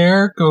his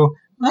hair, go,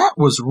 that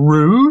was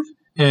rude,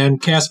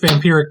 and cast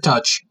Vampiric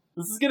Touch.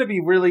 This is gonna be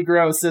really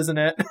gross, isn't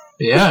it?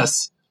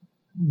 Yes.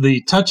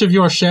 The touch of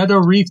your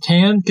shadow-wreathed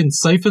hand can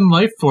siphon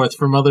life forth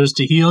from others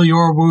to heal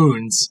your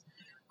wounds.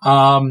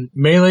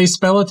 Melee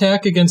spell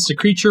attack against a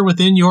creature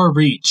within your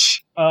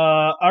reach.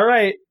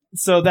 Alright.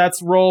 So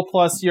that's roll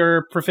plus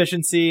your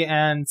proficiency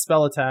and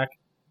spell attack.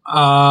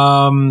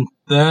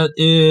 That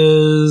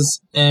is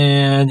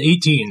an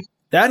 18.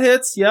 That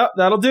hits. Yep,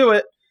 that'll do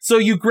it. So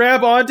you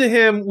grab onto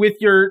him with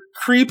your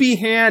creepy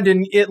hand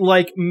and it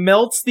like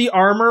melts the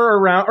armor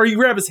around, or you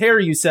grab his hair,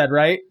 you said,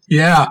 right?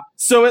 Yeah.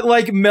 So it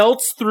like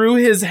melts through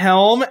his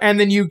helm and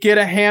then you get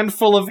a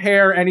handful of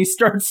hair and he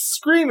starts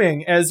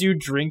screaming as you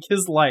drink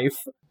his life.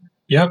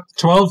 Yep.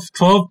 12,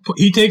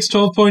 he takes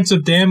 12 points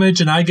of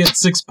damage and I get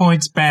 6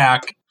 points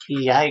back.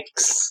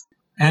 Yikes.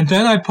 And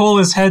then I pull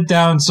his head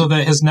down so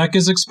that his neck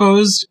is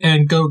exposed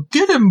and go,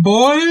 get him,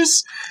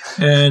 boys!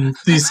 And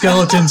these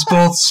skeletons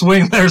both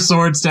swing their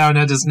swords down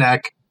at his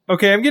neck.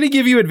 Okay, I'm going to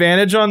give you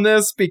advantage on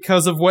this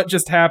because of what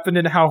just happened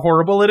and how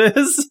horrible it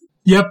is.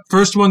 Yep,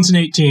 first one's an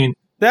 18.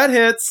 That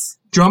hits.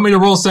 Do you want me to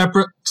roll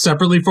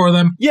separately for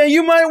them? Yeah,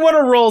 you might want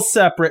to roll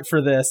separate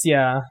for this,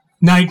 yeah.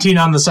 19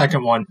 on the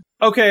second one.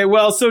 Okay,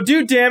 well, so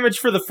do damage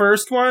for the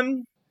first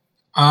one.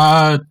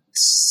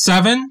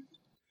 7.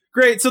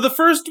 Great, so the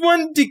first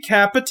one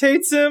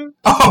decapitates him.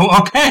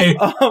 Oh, okay.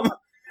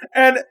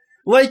 And,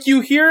 like,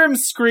 you hear him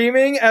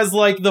screaming as,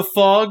 like, the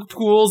fog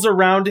pools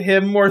around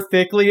him more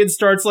thickly and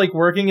starts, like,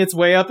 working its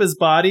way up his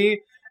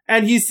body.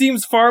 And he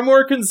seems far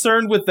more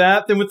concerned with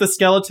that than with the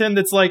skeleton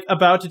that's, like,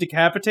 about to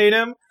decapitate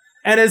him.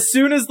 And as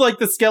soon as, like,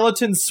 the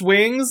skeleton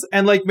swings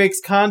and, like, makes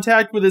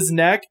contact with his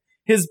neck,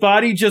 his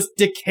body just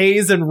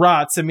decays and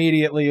rots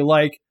immediately,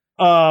 like,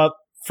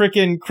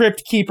 frickin'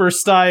 Crypt Keeper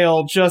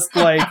style, just,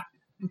 like...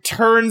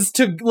 turns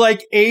to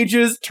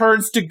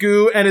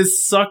goo and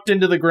is sucked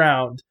into the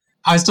ground.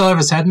 I still have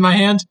his head in my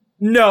hand?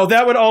 No,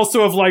 that would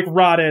also have, like,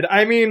 rotted.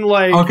 I mean,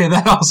 like... Okay,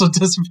 that also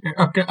disappeared.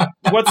 Okay.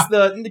 What's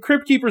the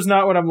Crypt Keeper's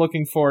not what I'm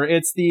looking for.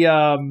 It's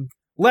the,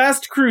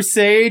 Last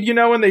Crusade, you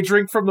know, when they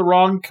drink from the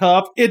wrong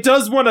cup. It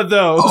does one of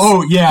those.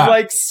 Oh, yeah.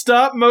 Like,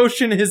 stop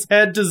motion, his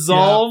head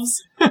dissolves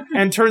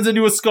and turns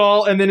into a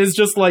skull and then is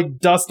just, like,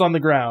 dust on the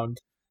ground.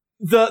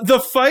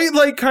 The fight,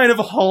 like, kind of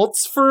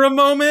halts for a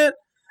moment.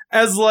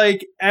 as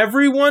like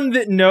everyone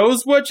that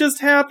knows what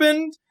just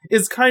happened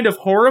is kind of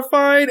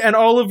horrified, and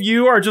all of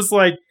you are just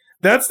like,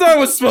 that's not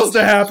what's supposed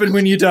to happen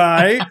when you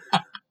die.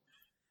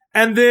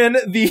 And then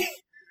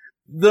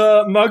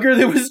the mugger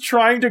that was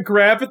trying to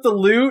grab at the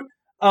loot,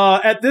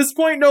 at this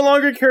point no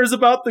longer cares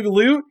about the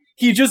loot.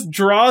 He just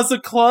draws a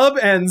club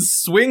and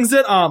swings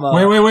at Amma.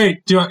 Wait.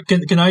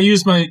 Can I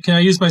use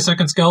my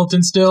second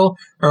skeleton still?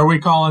 Or are we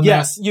calling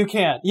Yes, you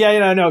can.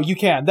 Yeah, no, you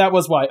can. That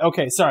was why.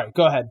 Okay, sorry.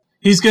 Go ahead.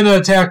 He's gonna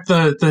attack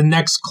the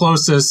next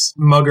closest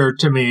mugger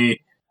to me.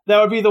 That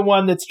would be the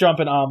one that's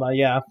jumping Amma,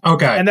 yeah.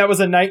 Okay. And that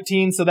was a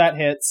 19, so that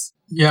hits.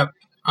 Yep.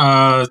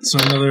 So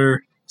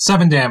another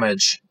 7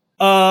 damage.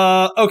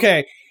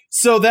 Okay.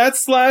 So that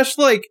slash,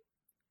 like,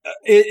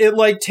 it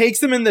like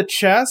takes him in the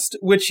chest,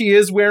 which he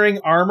is wearing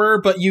armor,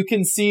 but you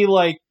can see,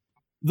 like,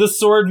 the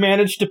sword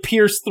managed to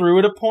pierce through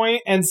at a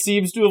point and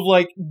seems to have,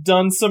 like,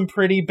 done some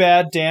pretty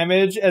bad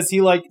damage as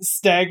he, like,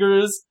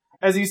 staggers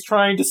as he's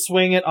trying to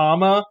swing at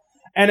Amma.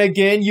 And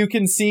again, you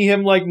can see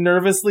him, like,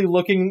 nervously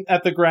looking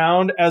at the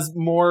ground as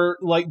more,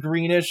 like,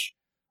 greenish,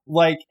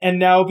 like, and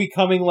now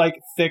becoming, like,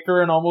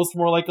 thicker and almost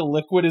more like a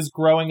liquid is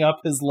growing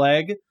up his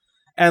leg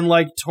and,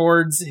 like,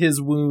 towards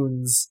his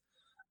wounds.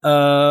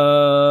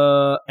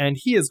 And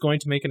he is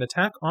going to make an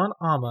attack on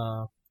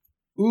Amma.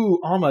 Ooh,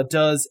 Amma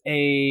does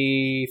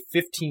a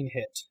 15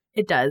 hit.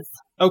 It does.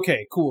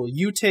 Okay, cool.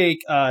 You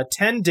take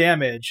 10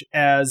 damage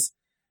as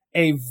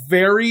a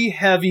very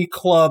heavy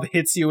club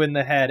hits you in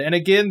the head. And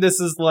again, this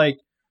is like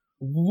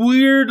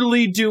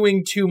weirdly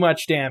doing too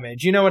much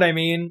damage. You know what I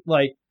mean?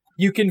 Like,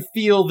 you can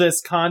feel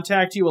this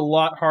contact you a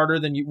lot harder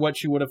than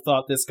what you would have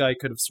thought this guy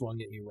could have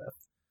swung at you with.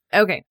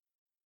 Okay.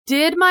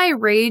 Did my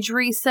rage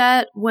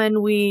reset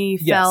when we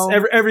fell?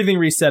 Yes, everything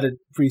reset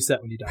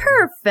when you died.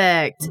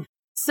 Perfect.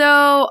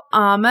 So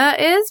Amma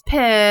is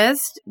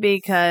pissed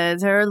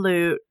because her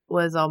loot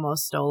was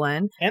almost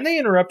stolen. And they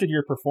interrupted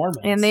your performance.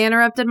 And they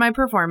interrupted my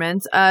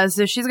performance.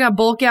 So she's going to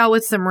bulk out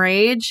with some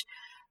rage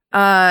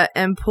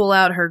and pull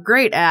out her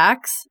great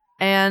axe.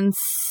 And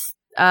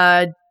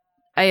I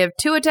have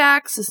 2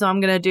 attacks, so I'm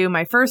going to do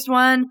my first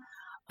one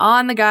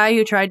on the guy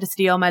who tried to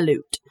steal my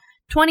loot.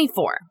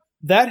 24.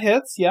 That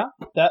hits, yeah.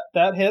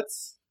 That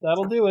hits.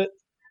 That'll do it.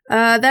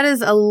 That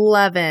is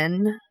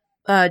 11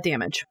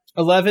 damage.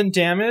 11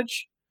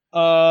 damage?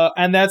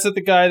 And that's at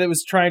the guy that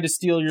was trying to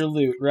steal your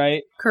loot,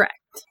 right? Correct.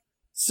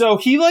 So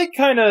he, like,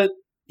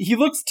 he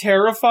looks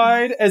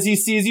terrified as he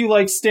sees you,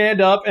 like,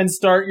 stand up and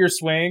start your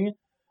swing.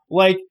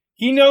 Like,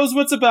 he knows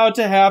what's about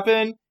to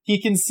happen.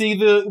 He can see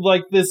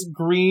this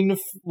green,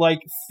 like,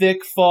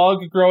 thick fog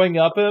growing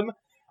up him.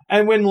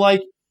 And when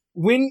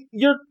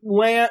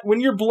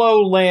your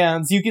blow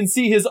lands, you can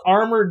see his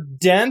armor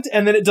dent,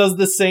 and then it does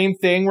the same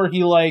thing where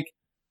he, like,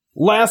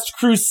 Last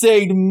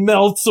Crusade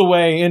melts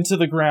away into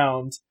the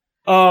ground.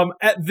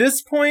 At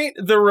this point,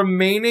 the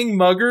remaining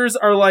muggers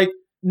are, like,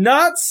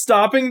 not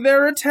stopping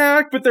their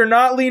attack, but they're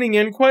not leaning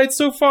in quite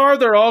so far.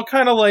 They're all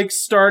kind of, like,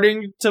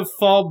 starting to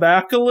fall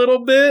back a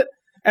little bit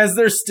as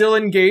they're still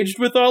engaged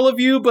with all of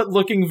you, but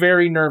looking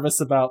very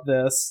nervous about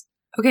this.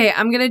 Okay,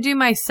 I'm going to do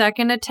my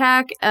second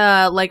attack,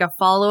 like a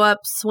follow-up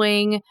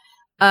swing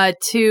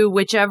to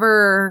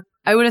whichever...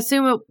 I would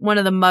assume one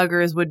of the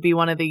muggers would be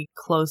one of the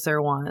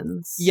closer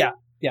ones. Yeah.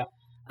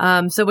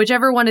 So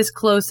whichever one is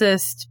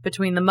closest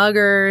between the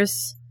muggers...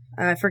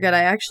 I forget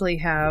I actually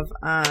have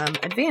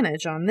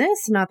advantage on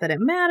this. Not that it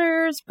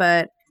matters,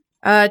 but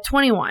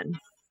 21.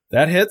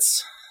 That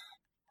hits.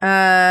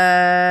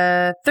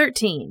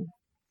 13.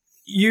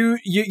 You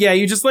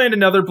just land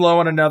another blow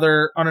on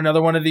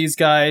another one of these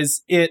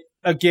guys. It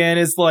again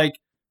is like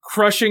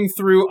crushing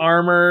through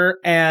armor,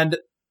 and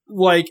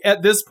like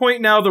at this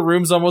point now the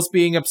room's almost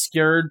being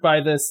obscured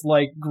by this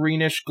like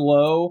greenish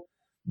glow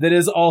that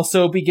is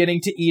also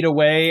beginning to eat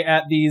away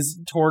at these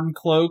torn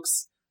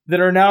cloaks that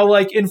are now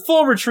like in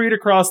full retreat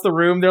across the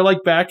room. They're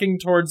like backing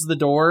towards the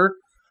door.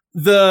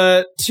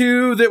 The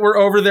 2 that were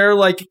over there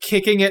like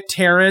kicking at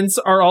Terrence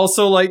are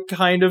also like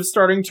kind of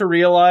starting to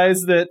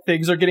realize that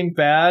things are getting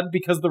bad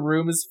because the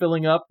room is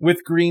filling up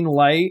with green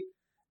light,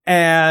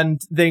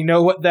 and they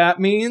know what that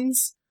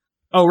means.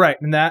 Oh, right.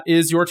 And that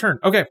is your turn.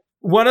 Okay.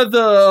 One of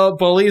the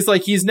bullies,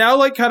 like, he's now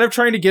like kind of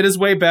trying to get his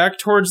way back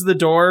towards the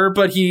door,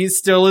 but he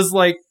still is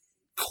like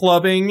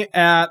clubbing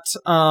at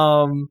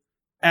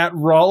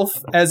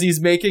Rolf as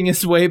he's making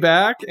his way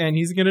back, and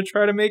he's going to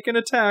try to make an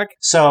attack.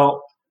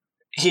 So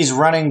he's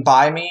running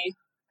by me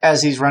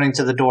as he's running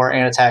to the door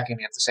and attacking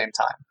me at the same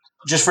time.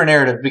 Just for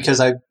narrative, because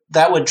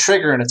that would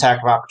trigger an attack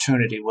of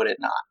opportunity, would it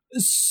not?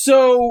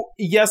 So,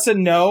 yes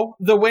and no.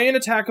 The way an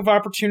attack of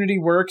opportunity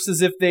works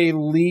is if they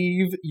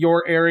leave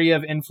your area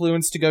of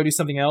influence to go do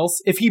something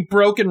else. If he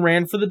broke and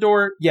ran for the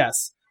door,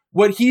 yes.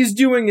 What he's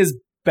doing is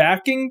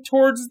backing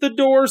towards the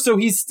door, so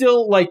he's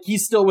still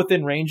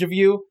within range of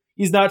you.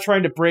 He's not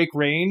trying to break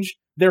range.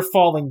 They're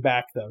falling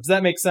back, though. Does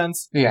that make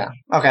sense? Yeah.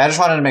 Okay, I just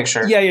wanted to make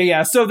sure.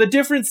 Yeah. So the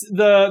difference,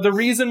 the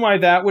reason why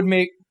that would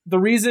make, the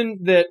reason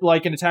that,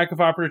 like, an attack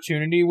of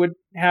opportunity would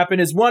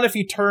happen is, one, if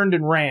he turned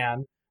and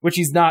ran, which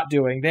he's not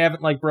doing. They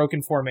haven't, like,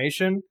 broken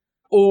formation.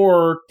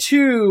 or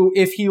 2,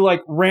 if he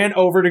like ran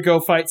over to go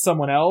fight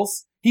someone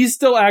else. He's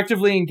still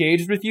actively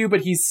engaged with you,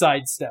 but he's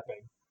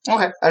sidestepping.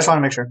 Okay, I just want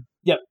to make sure.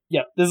 Yep.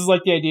 This is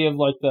like the idea of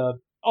like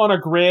on a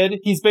grid,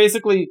 he's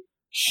basically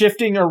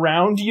shifting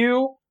around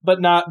you,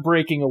 but not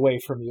breaking away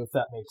from you, if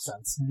that makes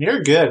sense.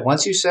 You're good.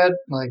 Once you said,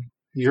 like,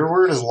 your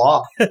word is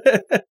law.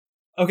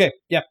 Okay,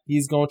 yeah,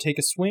 he's going to take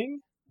a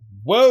swing.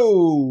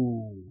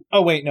 Whoa!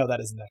 Oh, wait, no, that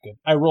isn't that good.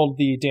 I rolled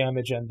the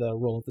damage and the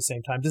roll at the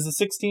same time. Does a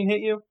 16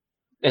 hit you?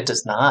 It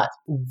does not.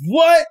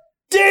 What?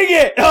 Dang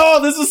it!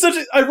 Oh, this was such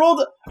a... I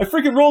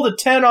freaking rolled a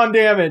 10 on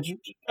damage.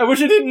 I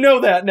wish I didn't know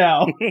that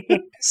now.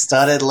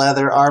 Studded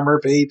leather armor,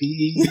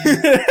 baby.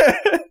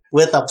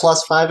 With a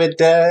 +5 in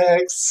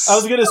dex. I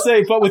was gonna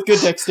say, but with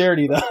good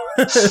dexterity, though.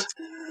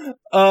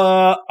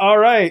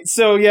 Alright.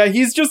 So, yeah,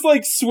 he's just,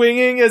 like,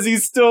 swinging as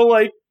he's still,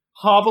 like,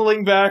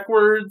 hobbling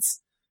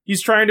backwards.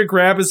 He's trying to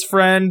grab his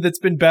friend that's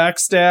been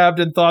backstabbed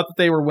and thought that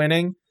they were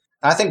winning.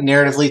 I think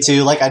narratively,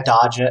 too, like, I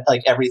dodge it.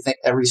 Like,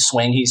 every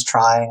swing he's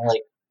trying,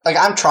 like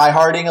I'm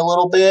try-harding a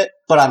little bit,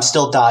 but I'm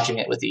still dodging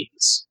it with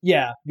ease.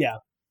 Yeah.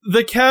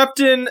 The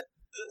captain,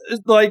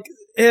 like,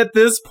 at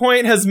this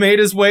point has made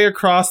his way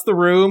across the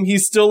room. He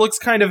still looks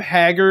kind of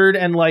haggard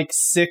and, like,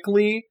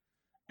 sickly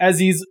as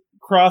he's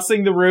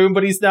crossing the room,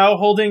 but he's now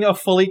holding a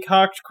fully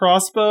cocked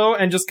crossbow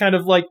and just kind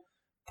of, like,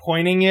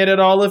 pointing it at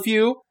all of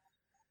you.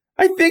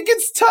 I think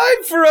it's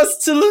time for us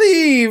to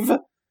leave.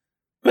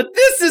 But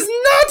this is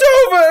not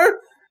over.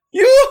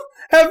 You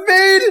have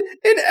made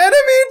an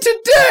enemy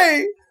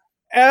today.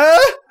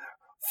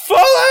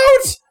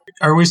 Fallout!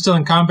 Are we still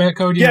in combat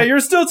code yet? Yeah,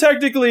 you're still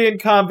technically in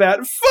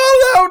combat.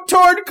 Fallout,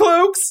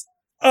 Tordklooks!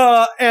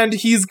 And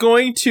he's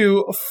going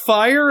to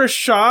fire a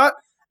shot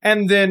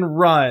and then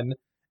run.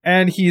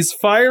 And he's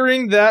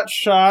firing that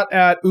shot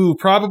at,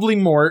 probably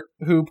Mort,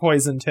 who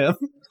poisoned him.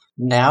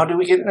 Now do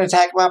we get an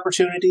attack of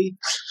opportunity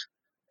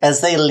as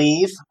they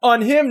leave?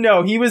 On him,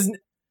 no. He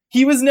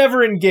was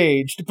never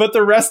engaged, but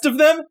the rest of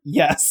them,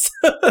 yes.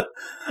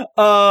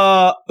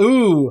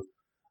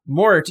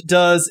 Mort,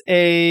 does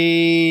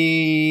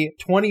a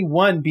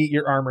 21 beat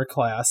your armor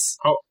class?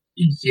 Oh,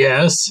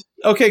 yes.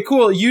 Okay,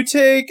 cool. You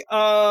take,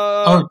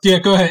 Oh, yeah,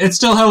 go ahead. It's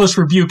still Hellish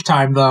Rebuke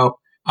time, though.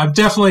 I'm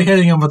definitely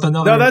hitting him with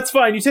another... No, that's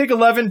fine. You take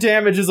 11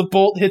 damage as a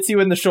bolt hits you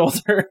in the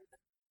shoulder.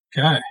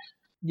 Okay.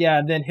 Yeah,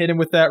 and then hit him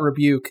with that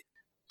rebuke.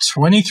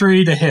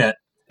 23 to hit.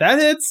 That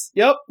hits.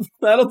 Yep,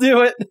 that'll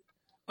do it.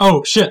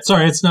 Oh, shit.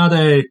 Sorry, it's not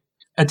a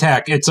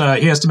attack. It's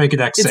he has to make a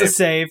dex save. It's a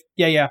save.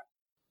 Yeah.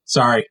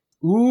 Sorry.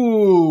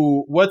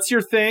 Ooh, what's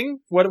your thing?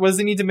 What does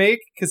he need to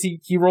make? Because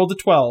he rolled a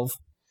 12.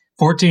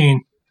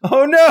 14.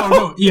 Oh, no! Oh,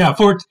 no. Yeah,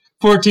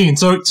 14.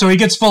 So he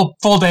gets full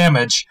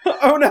damage.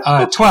 Oh,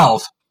 no!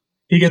 12.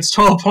 He gets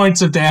 12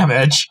 points of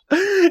damage.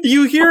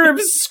 You hear him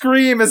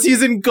scream as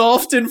he's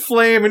engulfed in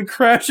flame and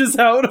crashes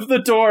out of the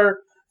door,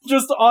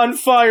 just on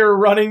fire,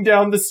 running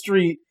down the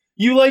street.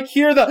 You, like,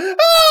 hear the...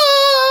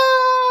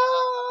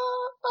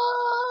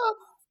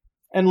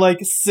 and, like,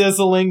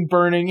 sizzling,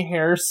 burning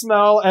hair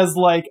smell as,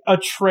 like, a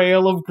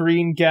trail of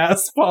green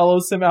gas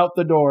follows him out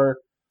the door.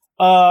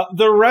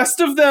 The rest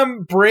of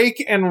them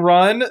break and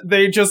run.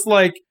 They just,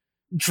 like,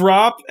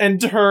 drop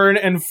and turn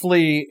and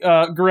flee.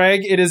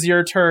 Greg, it is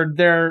your turn.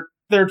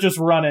 They're just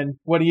running.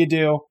 What do you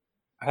do?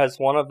 Has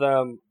one of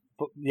them...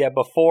 Yeah,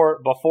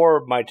 before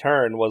my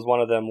turn, was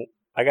one of them...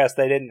 I guess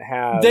they didn't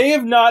have... They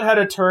have not had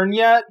a turn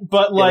yet,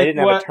 but like... they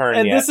didn't have a turn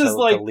and yet this is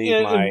like,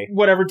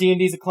 whatever,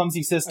 D&D's a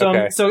clumsy system.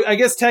 Okay. So I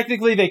guess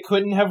technically they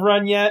couldn't have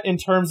run yet in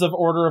terms of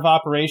order of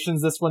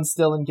operations. This one's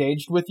still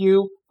engaged with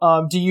you.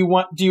 Do you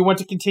want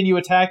to continue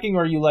attacking,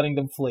 or are you letting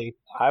them flee?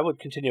 I would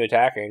continue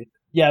attacking.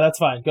 Yeah, that's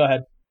fine. Go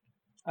ahead.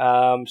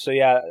 So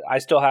yeah, I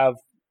still have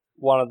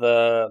one of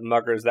the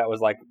muggers that was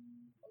like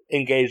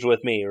engaged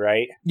with me,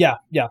 right? Yeah.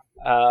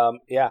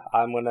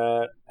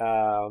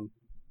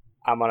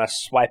 I'm gonna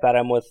swipe at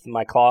him with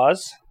my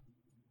claws,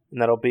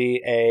 and that'll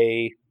be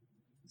a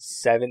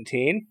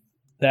 17.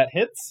 That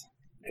hits.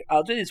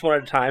 I'll do these one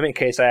at a time in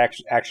case I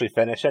actually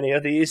finish any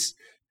of these.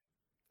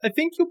 I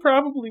think you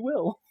probably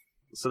will.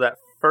 So that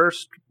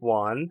first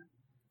one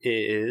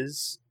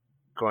is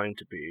going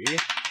to be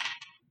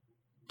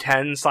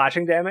 10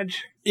 slashing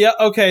damage. Yeah,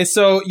 okay,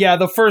 so yeah,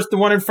 the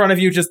one in front of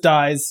you just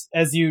dies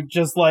as you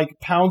just like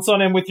pounce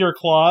on him with your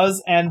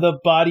claws, and the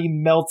body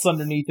melts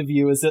underneath of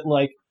you as it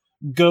like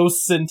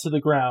ghosts into the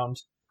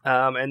ground.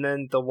 And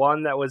then the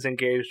one that was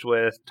engaged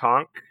with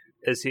Tonk,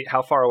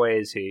 how far away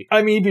is he?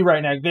 I mean, he'd be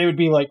right next. They would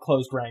be like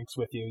closed ranks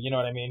with you. You know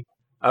what I mean?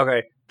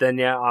 Okay, then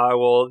yeah, I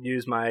will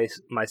use my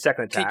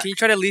second attack. Can you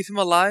try to leave him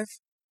alive?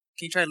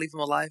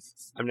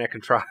 I mean, I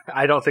can try.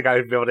 I don't think I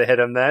would be able to hit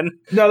him then.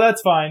 No,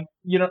 that's fine.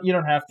 You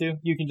don't have to.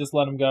 You can just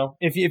let him go.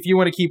 If you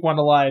want to keep one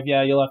alive,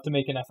 yeah, you'll have to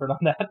make an effort on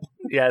that.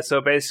 Yeah.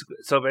 So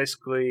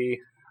basically,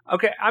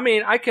 okay. I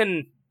mean, I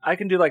can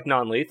do like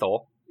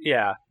non-lethal.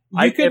 Yeah.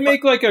 You could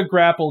make like a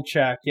grapple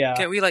check. Yeah.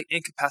 Can't we like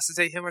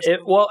incapacitate him or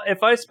something?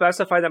 If I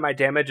specify that my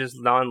damage is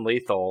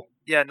non-lethal.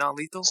 Yeah,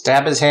 non-lethal.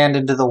 Stab his hand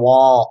into the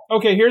wall.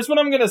 Okay, here's what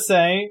I'm gonna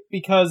say,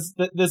 because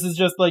this is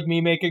just like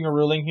me making a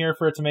ruling here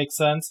for it to make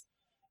sense.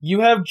 you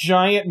have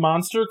giant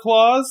monster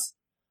claws.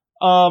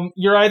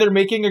 You're either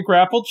making a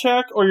grapple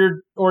check or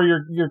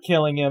you're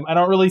killing him. I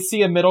don't really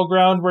see a middle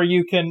ground where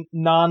you can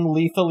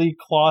non-lethally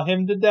claw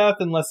him to death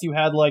unless you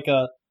had like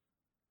a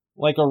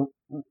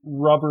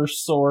rubber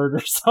sword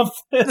or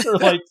something, or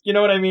like, you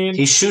know what I mean?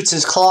 He shoots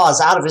his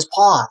claws out of his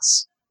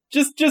paws.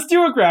 Just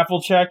do a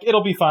grapple check.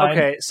 It'll be fine.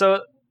 Okay,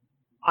 so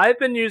I've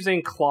been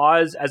using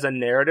claws as a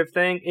narrative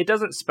thing. It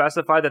doesn't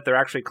specify that they're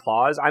actually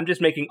claws. I'm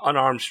just making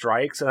unarmed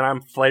strikes, and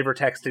I'm flavor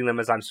texting them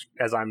as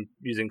I'm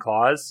using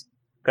claws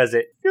because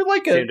you're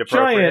like a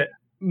giant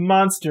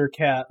monster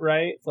cat,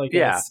 right? Like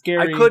a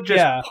scary. I could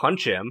just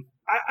punch him.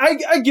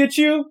 I get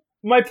you.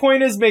 My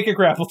point is, make a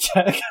grapple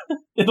check.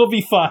 It'll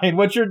be fine.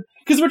 What you're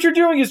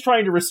doing is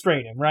trying to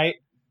restrain him, right?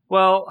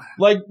 Well,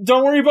 like,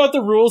 don't worry about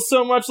the rules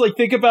so much. Like,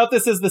 think about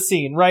this as the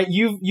scene, right?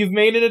 You've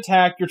made an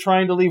attack. You're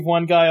trying to leave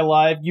one guy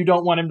alive. You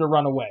don't want him to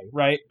run away,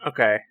 right?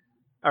 Okay.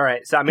 All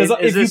right. So I mean,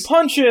 if you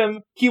punch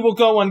him, he will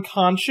go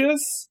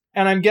unconscious,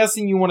 and I'm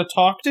guessing you want to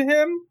talk to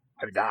him.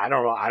 I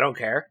don't know. I don't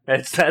care.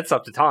 That's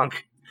up to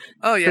Tonk.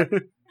 Oh yeah.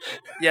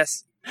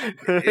 Yes.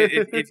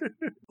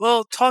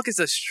 Well, talk is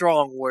a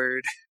strong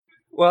word.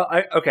 Well,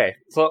 okay.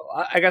 So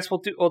I guess we'll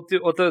do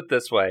it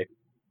this way.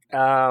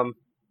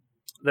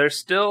 There's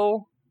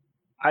still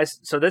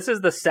so this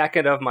is the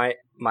second of my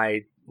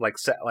like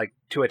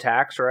 2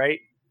 attacks, right?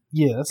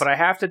 Yes. But I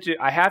have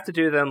to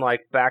do them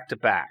like back to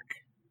back.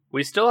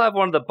 We still have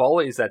one of the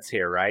bullies that's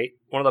here, right?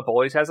 One of the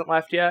bullies hasn't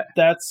left yet?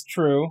 That's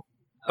true.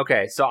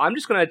 Okay, so I'm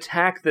just going to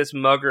attack this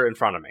mugger in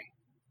front of me.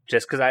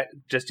 Just because I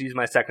just used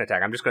my second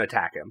attack. I'm just going to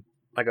attack him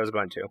like I was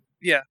going to.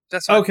 Yeah,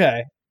 that's fine.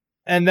 Okay.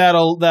 And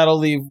that'll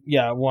leave,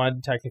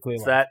 one technically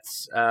left. So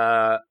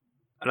that's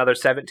another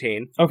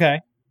 17. Okay.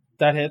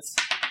 That hits.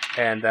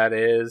 And that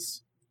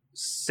is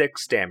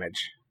 6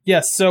 damage.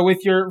 Yes, so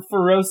with your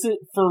ferocious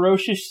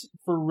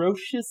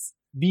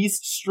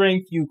beast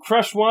strength, you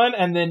crush one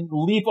and then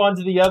leap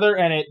onto the other,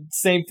 and it,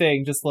 same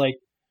thing, just like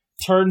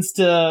turns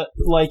to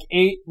like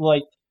 8,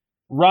 like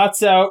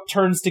rots out,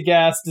 turns to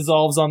gas,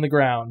 dissolves on the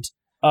ground.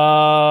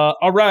 All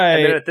right.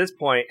 And then at this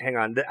point, hang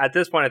on. At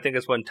this point, I think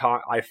it's when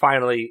I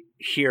finally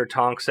hear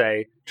Tonk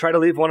say, "Try to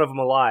leave one of them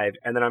alive,"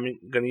 and then I'm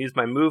going to use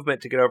my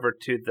movement to get over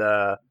to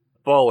the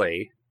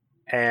bully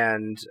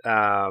and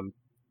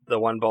the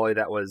one bully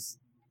that was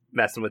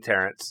messing with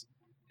Terrence,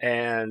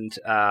 and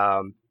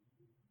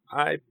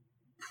I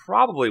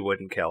probably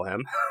wouldn't kill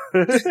him.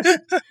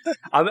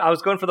 I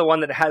was going for the one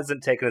that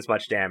hasn't taken as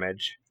much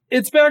damage.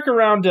 It's back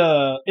around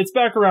to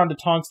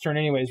Tonk's turn,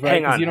 anyways,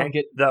 right? Hang on.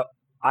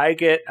 I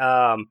get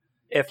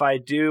if I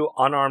do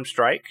unarmed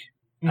strike,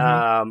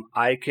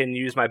 I can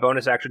use my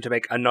bonus action to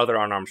make another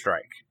unarmed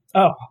strike.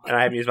 Oh. And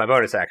I haven't used my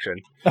bonus action.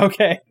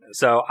 Okay.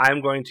 So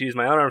I'm going to use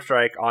my unarmed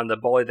strike on the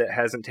bully that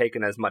hasn't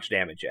taken as much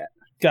damage yet.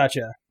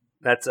 Gotcha.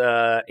 That's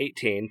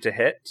 18 to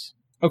hit.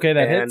 Okay,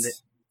 that hits. And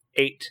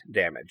 8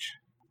 damage.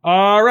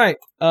 All right.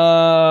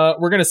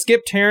 We're going to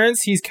skip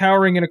Terrence. He's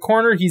cowering in a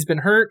corner. He's been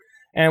hurt.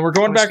 And we're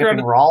going back around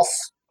to Rolf.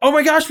 Oh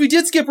my gosh, we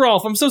did skip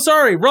Rolf. I'm so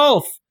sorry.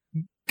 Rolf,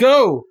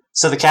 go.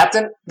 So the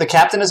captain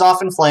is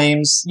off in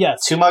flames.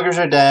 Yes. 2 muggers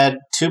are dead.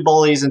 2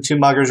 bullies and 2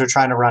 muggers are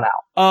trying to run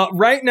out.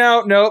 Right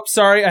now, nope.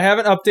 Sorry, I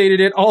haven't updated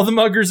it. All the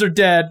muggers are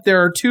dead.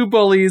 There are 2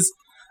 bullies.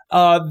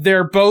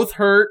 They're both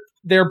hurt.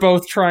 They're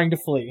both trying to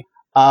flee.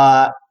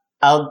 I'd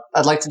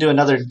like to do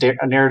another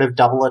narrative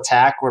double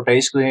attack where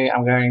basically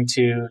I'm going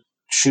to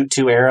shoot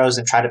 2 arrows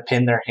and try to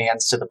pin their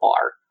hands to the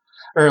bar.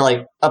 Or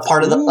like a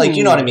part of the, like,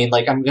 you know what I mean?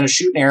 Like I'm going to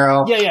shoot an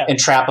arrow and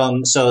trap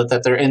them so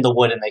that they're in the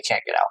wood and they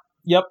can't get out.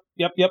 Yep.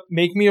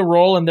 Make me a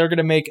roll, and they're going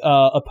to make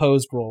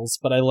opposed rolls,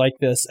 but I like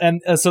this.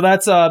 And so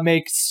that's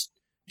makes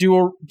do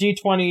a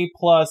D20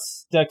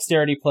 plus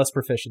dexterity plus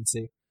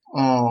proficiency.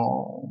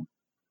 Oh,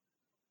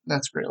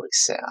 that's really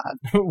sad.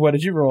 What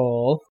did you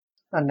roll?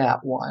 A nat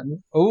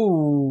 1.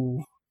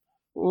 Ooh.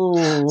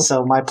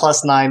 So my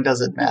 +9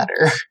 doesn't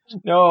matter.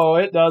 No,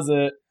 it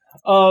doesn't.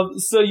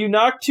 So you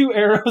knock 2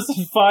 arrows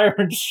and fire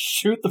and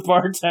shoot the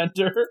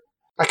bartender.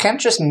 I can't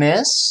just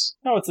miss?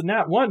 No, it's a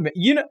nat 1.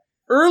 You know,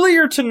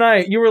 earlier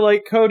tonight, you were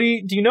like,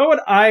 Cody, do you know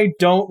what I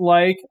don't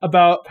like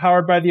about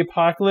Powered by the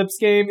Apocalypse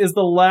game is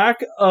the lack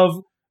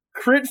of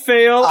crit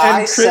fail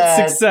and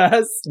crit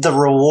success. The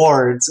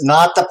rewards,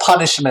 not the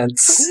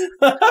punishments.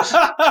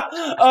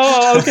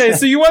 Oh, okay.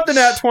 So you want the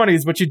nat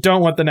 20s, but you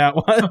don't want the nat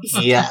 1s.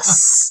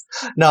 Yes.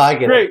 No, I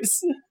get it. Great.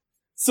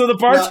 So the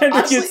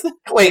bartender gets...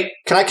 Wait,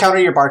 can I counter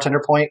your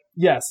bartender point?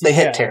 Yes. They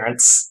hit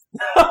Terrence.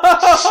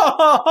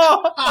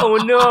 Oh,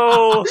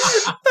 no.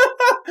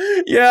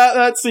 Yeah,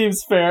 that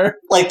seems fair.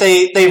 Like,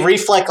 they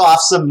reflect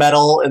off some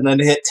metal and then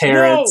hit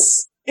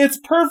Terrence. No, it's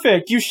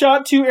perfect. You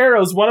shot 2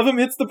 arrows. One of them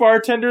hits the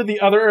bartender. The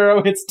other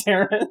arrow hits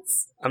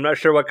Terrence. I'm not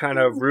sure what kind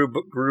of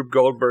Rube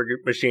Goldberg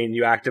machine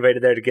you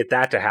activated there to get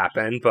that to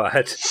happen,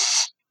 but...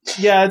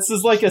 Yeah, it's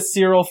just like a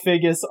Cyril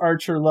Figgis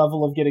Archer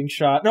level of getting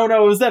shot. No,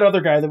 it was that other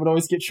guy that would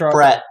always get shot.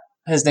 Brett.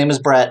 His name is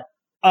Brett.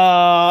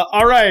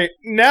 All right.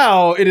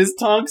 Now it is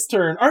Tonk's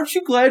turn. Aren't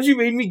you glad you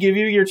made me give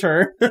you your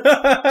turn?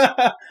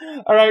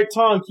 All right,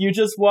 Tonk, you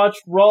just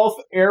watched Rolf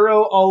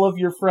arrow all of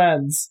your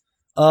friends.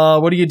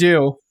 What do you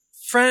do?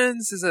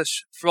 Friends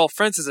is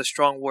friends is a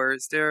strong word.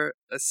 They're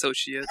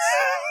associates,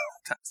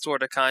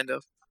 sort of, kind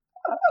of.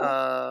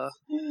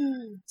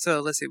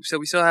 So let's see. So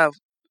we still have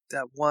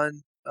that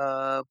one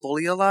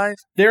bully alive.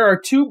 There are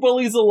 2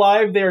 bullies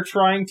alive. They are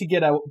trying to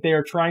get out. They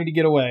are trying to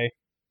get away.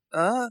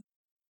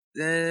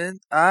 Then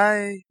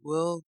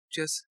I'll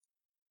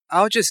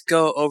just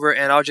go over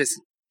and I'll just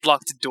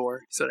block the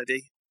door so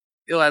that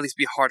it'll at least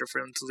be harder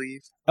for them to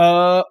leave.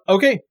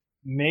 Okay.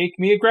 Make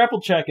me a grapple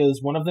check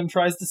as one of them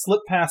tries to slip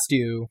past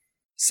you.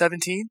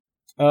 17.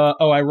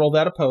 I rolled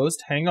that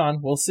opposed. Hang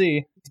on, we'll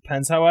see.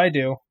 Depends how I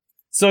do.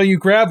 So you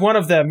grab one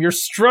of them. You're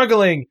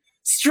struggling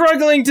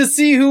to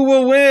see who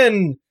will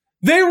win.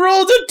 They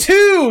rolled a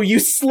 2! You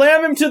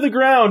slam him to the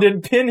ground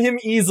and pin him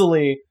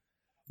easily.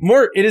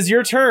 Mort, it is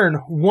your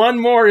turn. One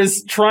more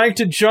is trying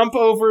to jump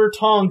over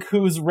Tonk,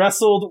 who's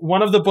wrestled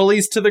one of the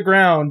bullies to the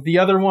ground. The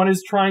other one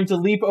is trying to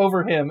leap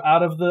over him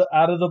out of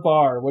the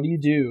bar. What do you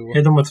do?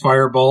 Hit him with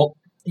Firebolt.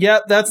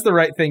 Yep, that's the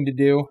right thing to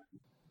do.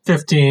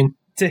 15.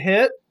 To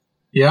hit?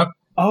 Yep.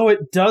 Oh,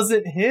 it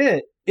doesn't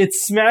hit. It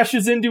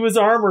smashes into his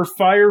armor,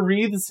 fire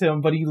wreathes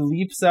him, but he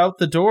leaps out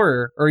the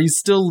door. Or he's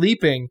still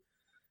leaping.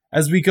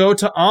 As we go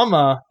to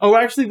Amma. Oh,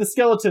 actually, the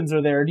skeletons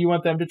are there. Do you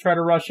want them to try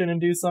to rush in and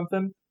do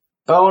something?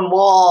 Bone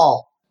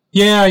wall.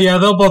 Yeah,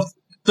 they'll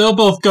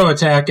both go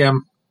attack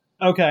him.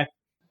 Okay.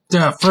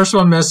 First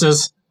one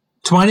misses.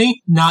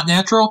 20, not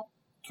natural.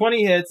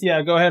 20 hits,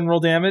 yeah, go ahead and roll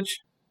damage.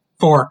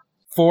 4.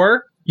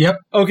 4? Yep.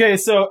 Okay,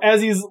 so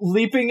as he's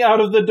leaping out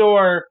of the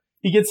door,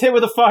 he gets hit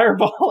with a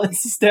fireball and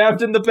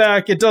stabbed in the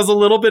back. It does a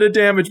little bit of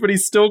damage, but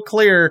he's still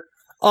clear.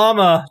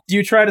 Amma, do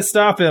you try to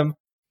stop him?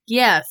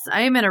 Yes,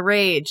 I am in a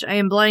rage. I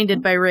am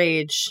blinded by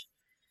rage.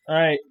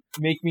 Alright,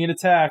 make me an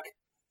attack.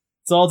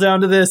 It's all down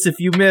to this. If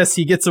you miss,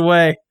 he gets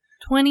away.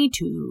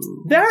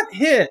 22. That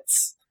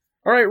hits!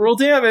 Alright, roll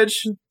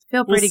damage.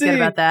 Feel pretty good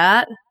about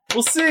that.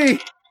 We'll see.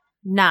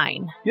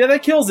 9. Yeah,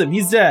 that kills him.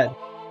 He's dead.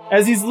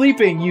 As he's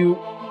leaping, you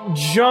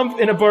jump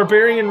in a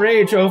barbarian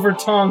rage over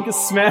Tonk,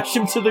 smash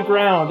him to the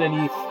ground, and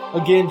he,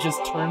 again,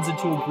 just turns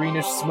into a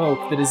greenish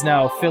smoke that is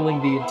now filling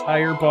the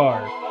entire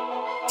bar.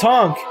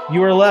 Tonk,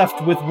 you are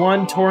left with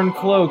one torn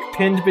cloak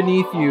pinned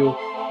beneath you.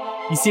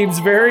 He seems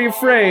very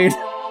afraid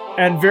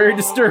and very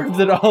disturbed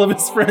that all of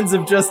his friends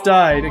have just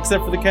died,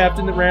 except for the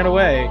captain that ran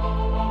away.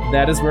 And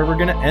that is where we're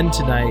going to end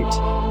tonight.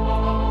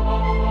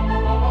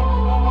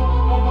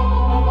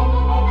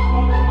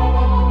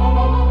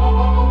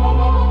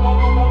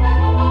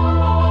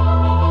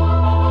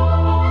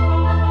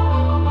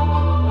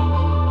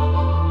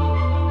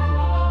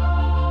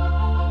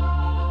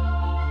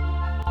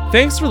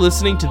 Thanks for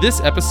listening to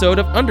this episode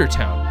of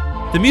UnderTown.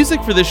 The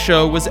music for this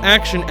show was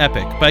Action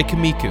Epic by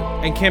Kamiku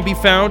and can be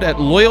found at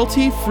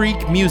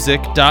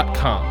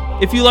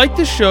loyaltyfreakmusic.com. If you like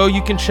this show,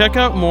 you can check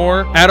out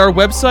more at our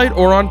website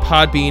or on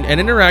Podbean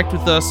and interact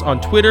with us on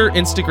Twitter,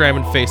 Instagram,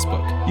 and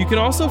Facebook. You can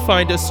also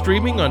find us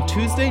streaming on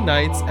Tuesday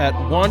nights at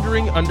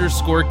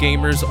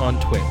wandering_gamers on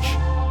Twitch.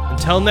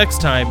 Until next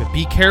time,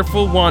 be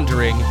careful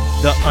wandering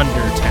the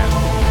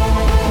UnderTown.